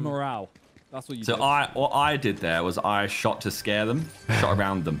mean, it's morale. That's what you So did. what I did there was I shot to scare them, shot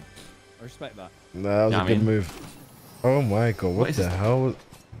around them. I respect that. No, that was Yeah, a I good mean- move. Oh my god, what is the this? hell? Was...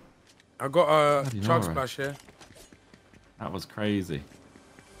 I got a Bloody chug Nora. splash here. That was crazy.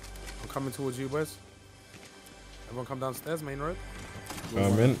 I'm coming towards you, boys. Everyone come downstairs, main road.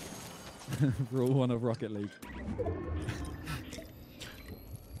 I'm in. Rule 1 of Rocket League.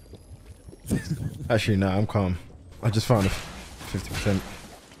 Actually, no, I'm calm. I just found a 50%.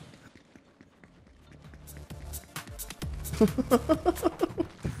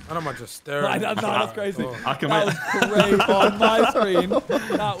 And I'm just staring. Right, that's crazy. Oh. I can That was crazy on my screen.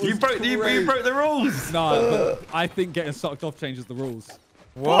 That was you broke the rules. No, but I think getting sucked off changes the rules.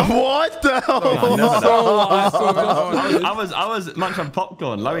 What? What the hell? I never done. I saw I was munching on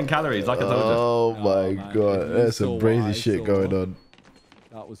popcorn, low in calories, like I told you. Oh my man, god, you there's saw some what crazy I shit saw. going on.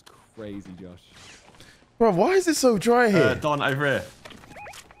 That was crazy, Josh. Bro, why is it so dry here? Don, over here.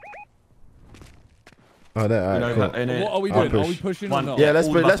 Oh, there, You alright, know, cool. in it. What are we I'll doing? Are push. we pushing One- or not? Yeah, let's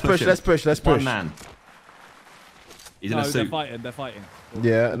all push, of let's us push, pushing. let's push. One man. He's in No, a they're suit. fighting. They're fighting.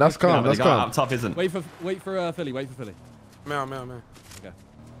 Yeah, that's No, calm, but that's the guy calm. up top isn't. Wait for Philly. Wait for Philly. Meow. Okay.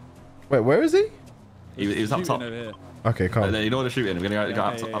 Wait, where is he? He was up Shooting top. over here. Okay, calm. Ignore the shooting. We're gonna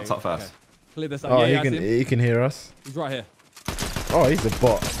go Yeah, up top first. okay. Clear this up. Oh, yeah, he can hear us. He's right here. Oh, he's a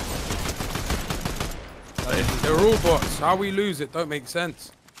bot. They're all bots. How we lose it don't make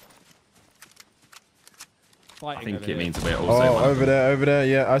sense. Fighting I think over it here. means we're also Oh, one of over them. there.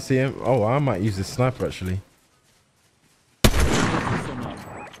 Yeah, I see him. Oh, I might use the sniper actually. Some up.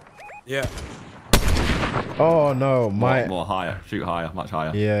 Yeah. Oh no, my. More higher. Shoot higher. Much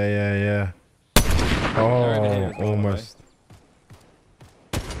higher. Yeah. They're over here Oh, as well, almost.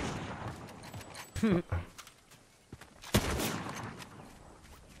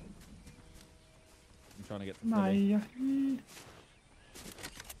 I'm trying to get to Philly.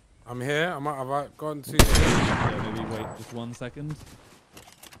 I'm here. Have I gone to? Yeah, maybe wait just 1 second.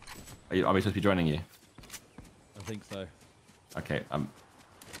 Are we supposed to be joining you? I think so. Okay.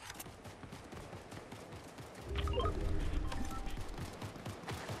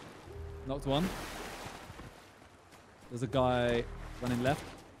 Knocked one. There's a guy running left.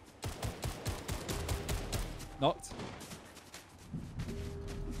 Knocked.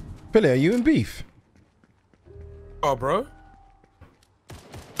 Billy, are you in beef? Oh, bro.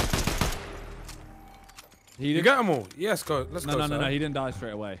 He You didn't. get them all. Yes, go. Let's go. No. son. He didn't die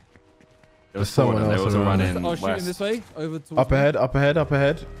straight away. There was someone four of them. They else were all around. running Oh, shooting west. this way over towards Up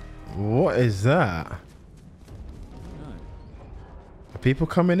ahead. What is that? No. Are people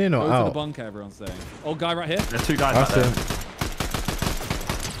coming in or Go to the out? bunker, everyone's saying. Oh, guy right here. There's two guys I back see there. him.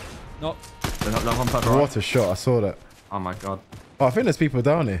 Knocked. There's one further right. What a shot! I saw that. Oh my god. Oh, I think there's people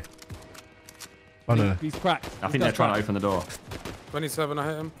down here. Oh no. He's cracked. I think they're trying to open the door. 27. I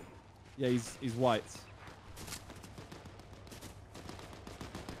hit him. Yeah, he's white.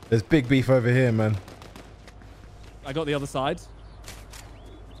 There's big beef over here, man. I got the other side.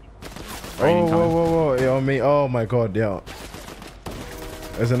 Oh, whoa. Yeah, on me. Oh, my God. Yeah.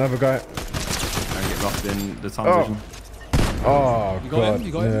 There's another guy. Don't get lost in the tunnel vision. Oh, You got God. him?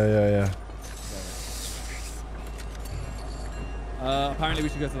 You got him? Yeah. Apparently we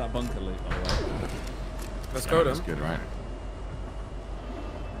should go to that bunker loop, by the way. Let's go That's then. good, right?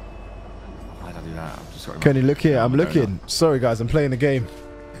 Why did I do that? I've just got Kenny, look here. I'm looking. Sorry, guys. I'm playing the game.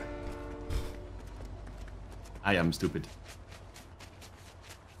 I am stupid.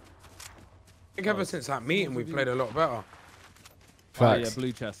 I think ever since that meeting, we played a lot better. Oh, yeah, Facts.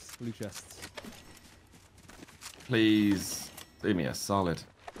 blue chests. Blue chests. Please do me a solid.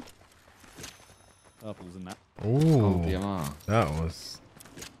 Purples in that. Oh, Ooh. DMR. That was...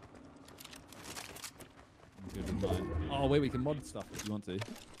 Good with mine. Oh, wait, we can mod stuff if you want to.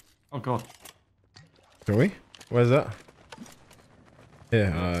 Oh, God. Can we? Where's that?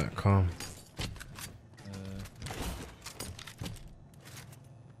 Yeah, calm.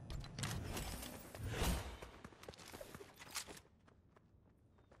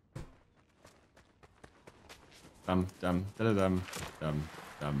 Dum da dum dum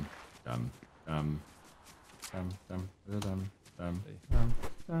dum dum dum dum dum da dum dum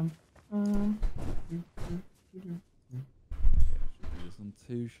dum dum. Should do this on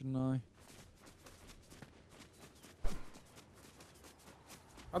 2, shouldn't I?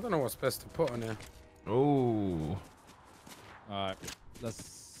 I don't know what's best to put on here. Oh. Alright,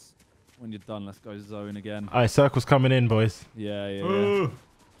 let's... When you're done, let's go zone again. Alright, circle's coming in, boys. Yeah.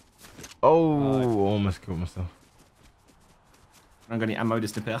 Oh, almost killed myself. I'm going to ammo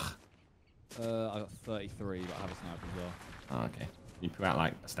this to pech. I got 33, but I have a sniper as well. Oh, okay. You put out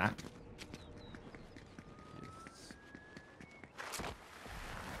like a stack.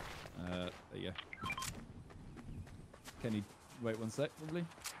 There you go. Kenny, wait 1 sec, probably.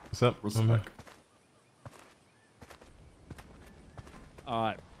 What's up? Respect.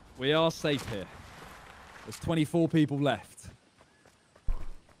 Alright, we are safe here. There's 24 people left.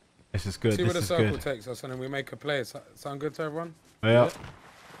 This is good. See where This the is circle good. takes us, and then we make a play. Sound good to everyone? Yeah.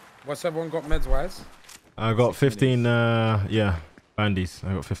 What's everyone got meds wise? I got 15, yeah, bandies.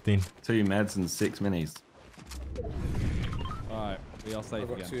 I got 15. 2 meds and 6 minis. Alright, we are I've safe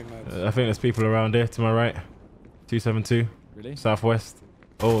got again. 2 meds. I think there's people around here to my right. 272. Really? Southwest.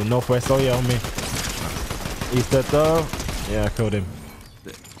 Oh, northwest. Oh, yeah, on me. He's dead, though. Yeah, I killed him.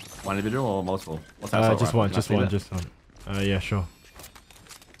 One individual or multiple? What's that? Just one, just one. Yeah, sure.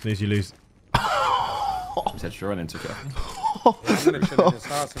 Snooze, you lose. You said sure and then took it. I'm gonna chill in this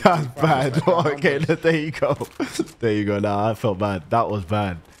house and That's see if I bad. can find Okay, numbers. there you go. There you go. Nah, I felt bad. That was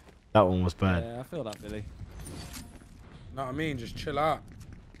bad. That one was bad. Yeah, I feel that, Billy. Know what I mean? Just chill out.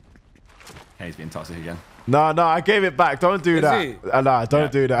 Okay, he's being toxic again. No, I gave it back. Don't do Is that. he? Nah,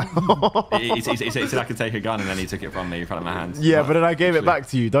 don't do that. he said I could take a gun and then he took it from me in front of my hand. Yeah, but then I gave it back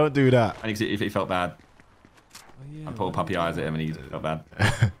to you. Don't do that. I think he felt bad. Oh, yeah, I pulled puppy eyes at him and he felt bad.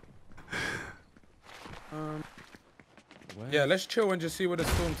 where? Yeah, let's chill and just see where the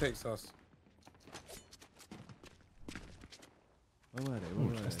storm takes us. Where were they? Oh, Where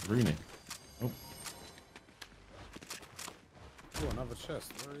were chest they? Rooney. Oh, another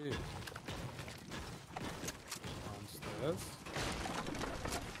chest. Where are you? Downstairs.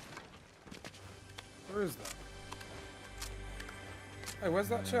 Where is that? Hey, where's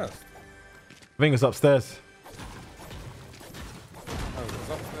that chest? I think it's upstairs. Oh, it's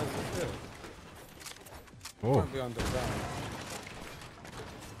upstairs up here. Oh. Might be underground.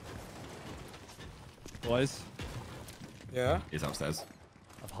 Boys, Yeah? He's upstairs.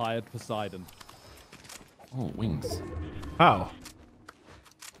 I've hired Poseidon. Oh, wings. How?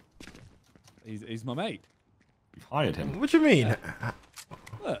 He's my mate. You've hired him. What do you mean?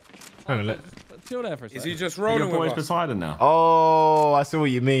 Look. Hang on, Chill there for a Is second. he just Your rolling boy's with us? Poseidon now. Oh, I see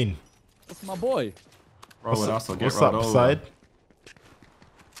what you mean. That's my boy. Roll with us or get What's rolled up, over. side?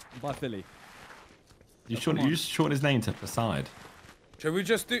 By Philly. You just shorten his name to Poseid. Should we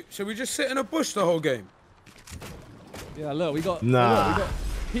just sit in a bush the whole game? Yeah, look, we got... Nah. Look, we got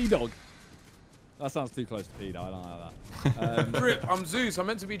P-Dog. That sounds too close to P-Dog. I don't like that. Drip, I'm Zeus. I'm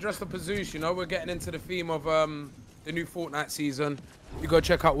meant to be dressed up as Zeus, you know? We're getting into the theme of the new Fortnite season. You go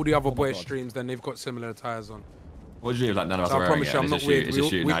check out all the other boys' God. streams, then they've got similar attires on. What did you do? Like none of us So are I wearing promise it. you, I'm It's not just you. weird. It's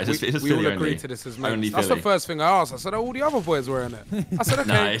just you. No, it's just we all Philly agreed only. to this as Only mates. That's the Philly. first thing I asked. I said, all the other boys wearing it. I said, okay.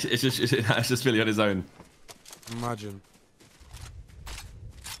 Nah, it's just Philly on his own. Imagine.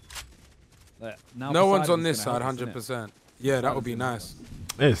 Now No one's on Poseidon's this gonna side, help us, innit? 100%. Yeah, that would be nice.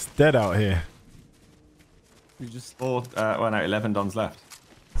 It's dead out here. We just Well, no, 11 dons left.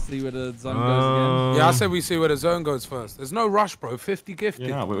 see where the zone goes Yeah, I said we see where the zone goes first. There's no rush, bro. 50 gifted.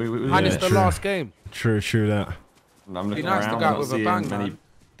 Yeah, And it's the true. last game. True that. I'm Be looking nice to around. go I'm out not with a seeing bang, many man.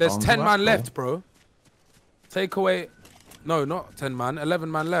 There's bombs 10 left, man bro. left, bro. Take away. No, not 10 man.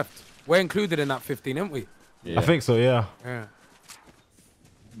 11 man left. We're included in that 15, aren't we? Yeah. I think so, yeah. Yeah.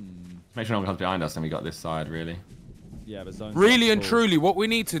 Make sure no one comes behind us, and we got this side really. Yeah, but zone's Really not and full. truly, what we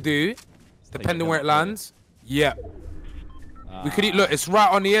need to do, depending where it lands, yeah. We could eat. Look, it's right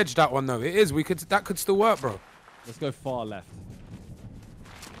on the edge. That one though. It is. We could. That could still work, bro. Let's go far left.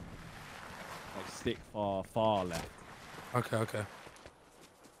 Like stick far left. Okay. Okay.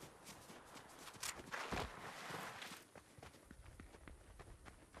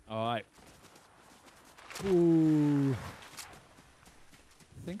 All right. Ooh.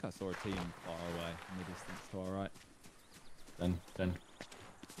 I think I saw a team far away in the distance to our right. Then.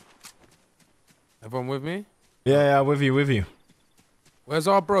 Everyone with me? Yeah, with you. Where's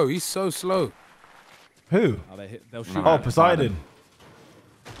our bro? He's so slow. Who? Oh, they'll shoot. No, Oh, at him. Poseidon.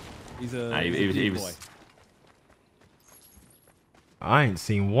 He's a, Nah, he's a he good was- boy. I ain't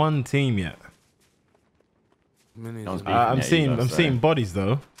seen one team yet. Minis That was and- big. I'm Yeah, seeing you got, seeing bodies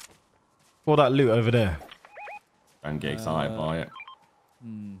though. All that loot over there. Don't get excited by it.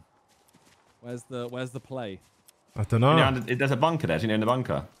 Where's the play? I don't You know. know, there's a bunker there. Do you know in the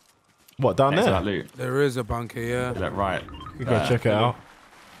bunker? What down Next to that there? loot. There is a bunker, yeah. Look right. You gotta check it out.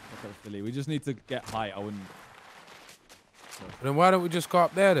 Look at Philly. We just need to get height. I wouldn't. Then why don't we just go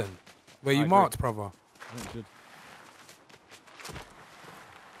up there then? Where I you agree. marked, brother. I think we should.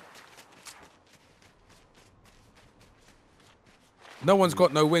 No one's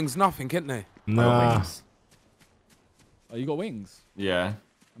got no wings, nothing, can't they? Nah. Wings. Oh, you got wings. Yeah.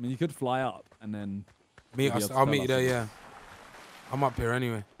 I mean, you could fly up and then Meet You'll be us. able to I'll tell meet you us there, if yeah. I'm up here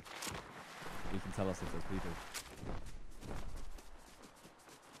anyway. you can tell us if there's people.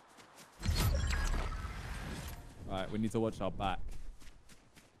 Alright, we need to watch our back.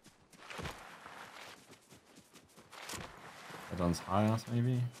 Everyone's high us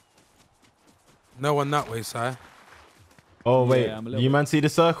maybe. No one that way, Si. Oh Yeah, wait, I'm a little you bit- man see the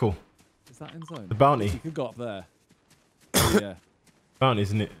circle? Is that in zone? The bounty. You could go up there. Yeah. Bounty,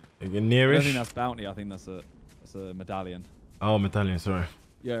 isn't it? I don't think Nearish? that's bounty. I think that's a medallion. Oh, medallion. Sorry.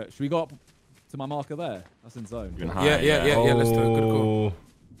 Yeah. Should we go up to my marker there? That's in zone. You're high, Yeah, let's do it. Good call. Oh.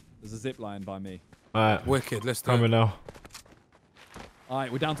 There's a zip line by me. Alright, Wicked, let's do coming it. now.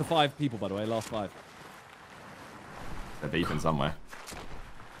 Alright, we're down to 5 people, by the way. Last 5. They're beeping somewhere.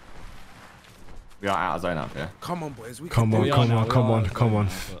 We are out of zone up here. Come on, boys. We Come can on, do it. come on, come on, come on.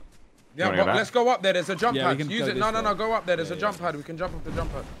 Yeah, wanna go but back? let's go up there. There's a jump Yeah, we pad. can Use go it. this No, way. go up there. There's Yeah, a jump pad. We can jump off the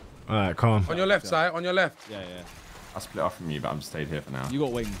jump pad. Alright, come on. On your left side, on your left. Yeah. I split off from you, but I'm stayed here for now. You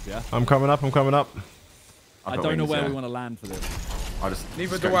got wings, yeah? I'm coming up, I'm coming up. I I've got don't know wings, where yeah. we want to land for this. I'll just Neither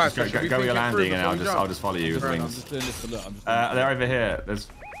just do go, I, just so go, should go, we go think your it through landing, and before I'll we just jump? I'll just follow you with I'm wings. just doing this for look. They're over here. There's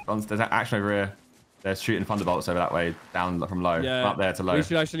action over here. They're shooting thunderbolts over that way, down from low, Yeah. from up there to low. We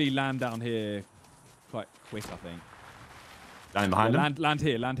should actually land down here quite quick, I think. Landing behind them. Land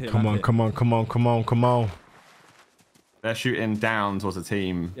here. Come on, here. come on, come on, come on, come on. They're shooting down towards a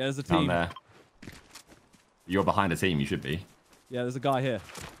team. Yeah, there's a down team. there. You're behind a team. You should be. Yeah, there's a guy here.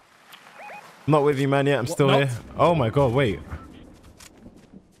 Not with you, man, yet. I'm What, still not? here. Oh my god, wait.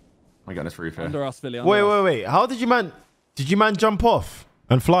 I got this roof here. Under us, Philly. Under Wait, us. wait, wait. How did you man... Did you man jump off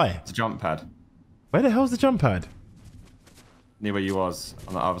and fly? It's a jump pad. Where the hell's the jump pad? Near where you was.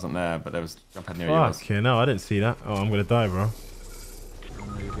 I wasn't there, but there was a jump pad near where you was. Fuck, yeah, no, I didn't see that. Oh, I'm gonna die, bro.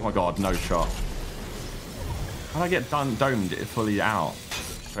 Oh my god, no shot. How did I get domed it fully out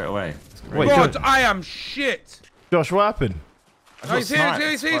straight away? It's crazy. Wait, God, Josh, I am shit. Josh, what happened? I No, he's got here,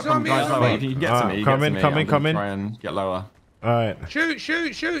 sniped he's here, he's from on me, guys he's on lower. me. If you can get to me, you Come get in, to me. come in, I'm come gonna in. Try and get lower. Alright. Shoot,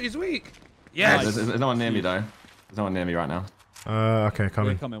 he's weak. There's, Yes. there's no one near me though. There's no one near me right now. Okay, We're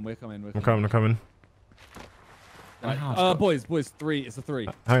coming. coming. I'm coming, I'm coming. Right. Oh, I've got- Boys, 3. It's a 3.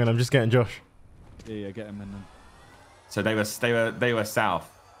 Hang on, I'm just getting Josh. Yeah, get him in. Then. So they were south.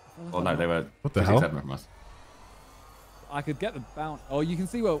 Or no, they were What the 267 hell? from us. I could get the bounce. Oh, you can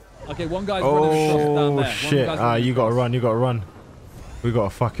see well. Okay, one guy's running across down Oh, there. One shit. guy's running You gotta across. run, you gotta run. We gotta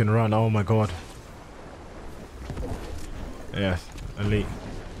fucking run. Oh my god. Yes, elite.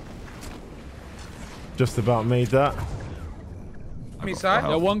 Just about made that. Me got side.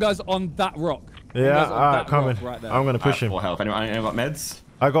 full Yeah, one guy's on that rock. One Yeah, guy's on alright, that coming. rock Right there. I'm gonna I have push him. full health. Anyone got meds?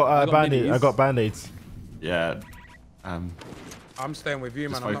 I got I got band-aid. I minis. got band-aids. Yeah. I'm staying with you,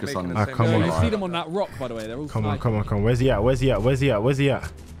 man. Just I'm not focus making on- the same come No, on. you mistake. see them on that rock, by the way. They're all Come on, sniping. come on, come on. Where's he at? Where's he at? Where's he at? Where's he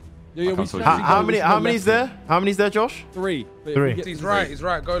at? Yeah, we come should towards actually you. go- How we many? should How go many's left. there? How many's there, Josh? 3. But if we Three. get He's to right. 3 He's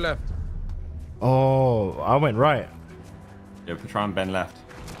right. Go left. Oh, I went right. Yeah, try and bend left.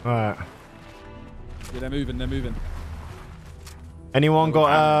 All right. Yeah, they're moving. They're moving. Anyone got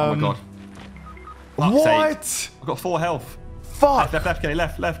Oh my god. Fuck's What? sake. I've got 4 health. Fuck! Left, Kenny,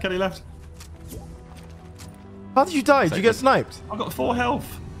 left, Kenny, left. How did you die? Did you get sniped? I've got 4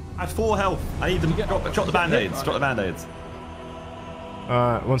 health. I had 4 health. I need them. Drop the band-aids. Drop the band-aids.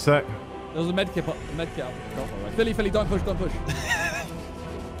 Alright, one sec. There was a med kit up. Philly, don't push.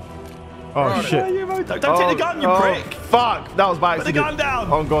 Oh shit. Don't take the gun, you prick. Fuck! That was by Put the accident. gun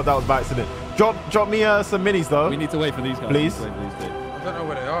down. Oh god, that was by accident. Drop me some minis though. We need to wait for these guys. Please. Wait for these two. I don't know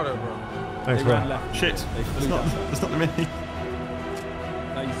where they are though, bro. Thanks, They ran bro. left. Shit. They It's flew not, down. it's not the mini.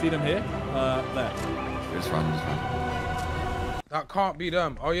 Now you see them here? There. Just run. That can't be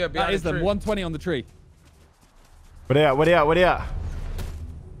them. Oh yeah, That behind is the them. tree. 120 on the tree. Where they at?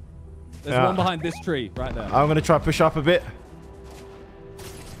 There's Yeah. one behind this tree right there. I'm gonna try push up a bit.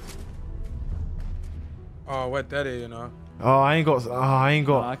 Oh, we're dead here, you know. Oh, I ain't got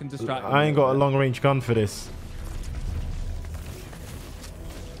I can distract them. I ain't got a long range gun for this.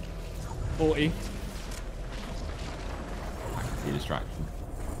 40. You distraction.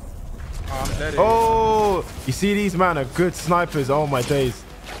 Oh, I'm dead here. Oh, you see these man are good snipers. Oh my days.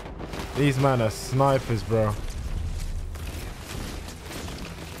 These man are snipers, bro.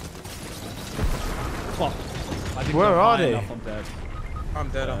 Fuck. I didn't Where get are high they? enough, I'm dead. I'm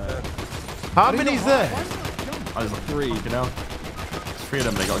dead. How many's there? I was like, 3. you know. It's 3 of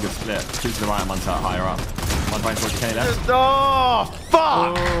them. They got a good split. 2 to the right and 1 to higher up. 1 right towards Kenny left. Oh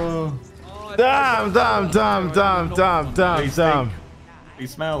fuck! Oh. Damn. You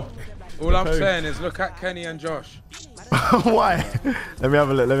smell. All I'm saying is look at Kenny and Josh. Why? Let me have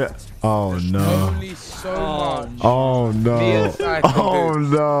a look. Oh no. Only so much. Oh Me no. inside can Oh do.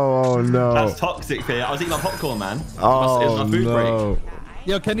 no. Oh no. That's toxic, Fear. I was eating my popcorn, man. It was Oh my food break. no.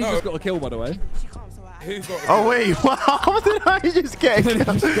 Yo, Kenny just got a kill, by the way. Who got Oh wait, how did I just get? Kenny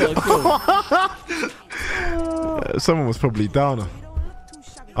just got a kill. Someone was probably down.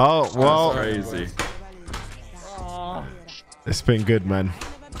 Oh well, Crazy. it's been good, man.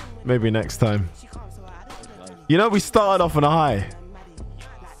 Maybe next time. You know, we started off on a high,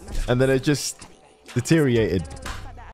 and then it just deteriorated.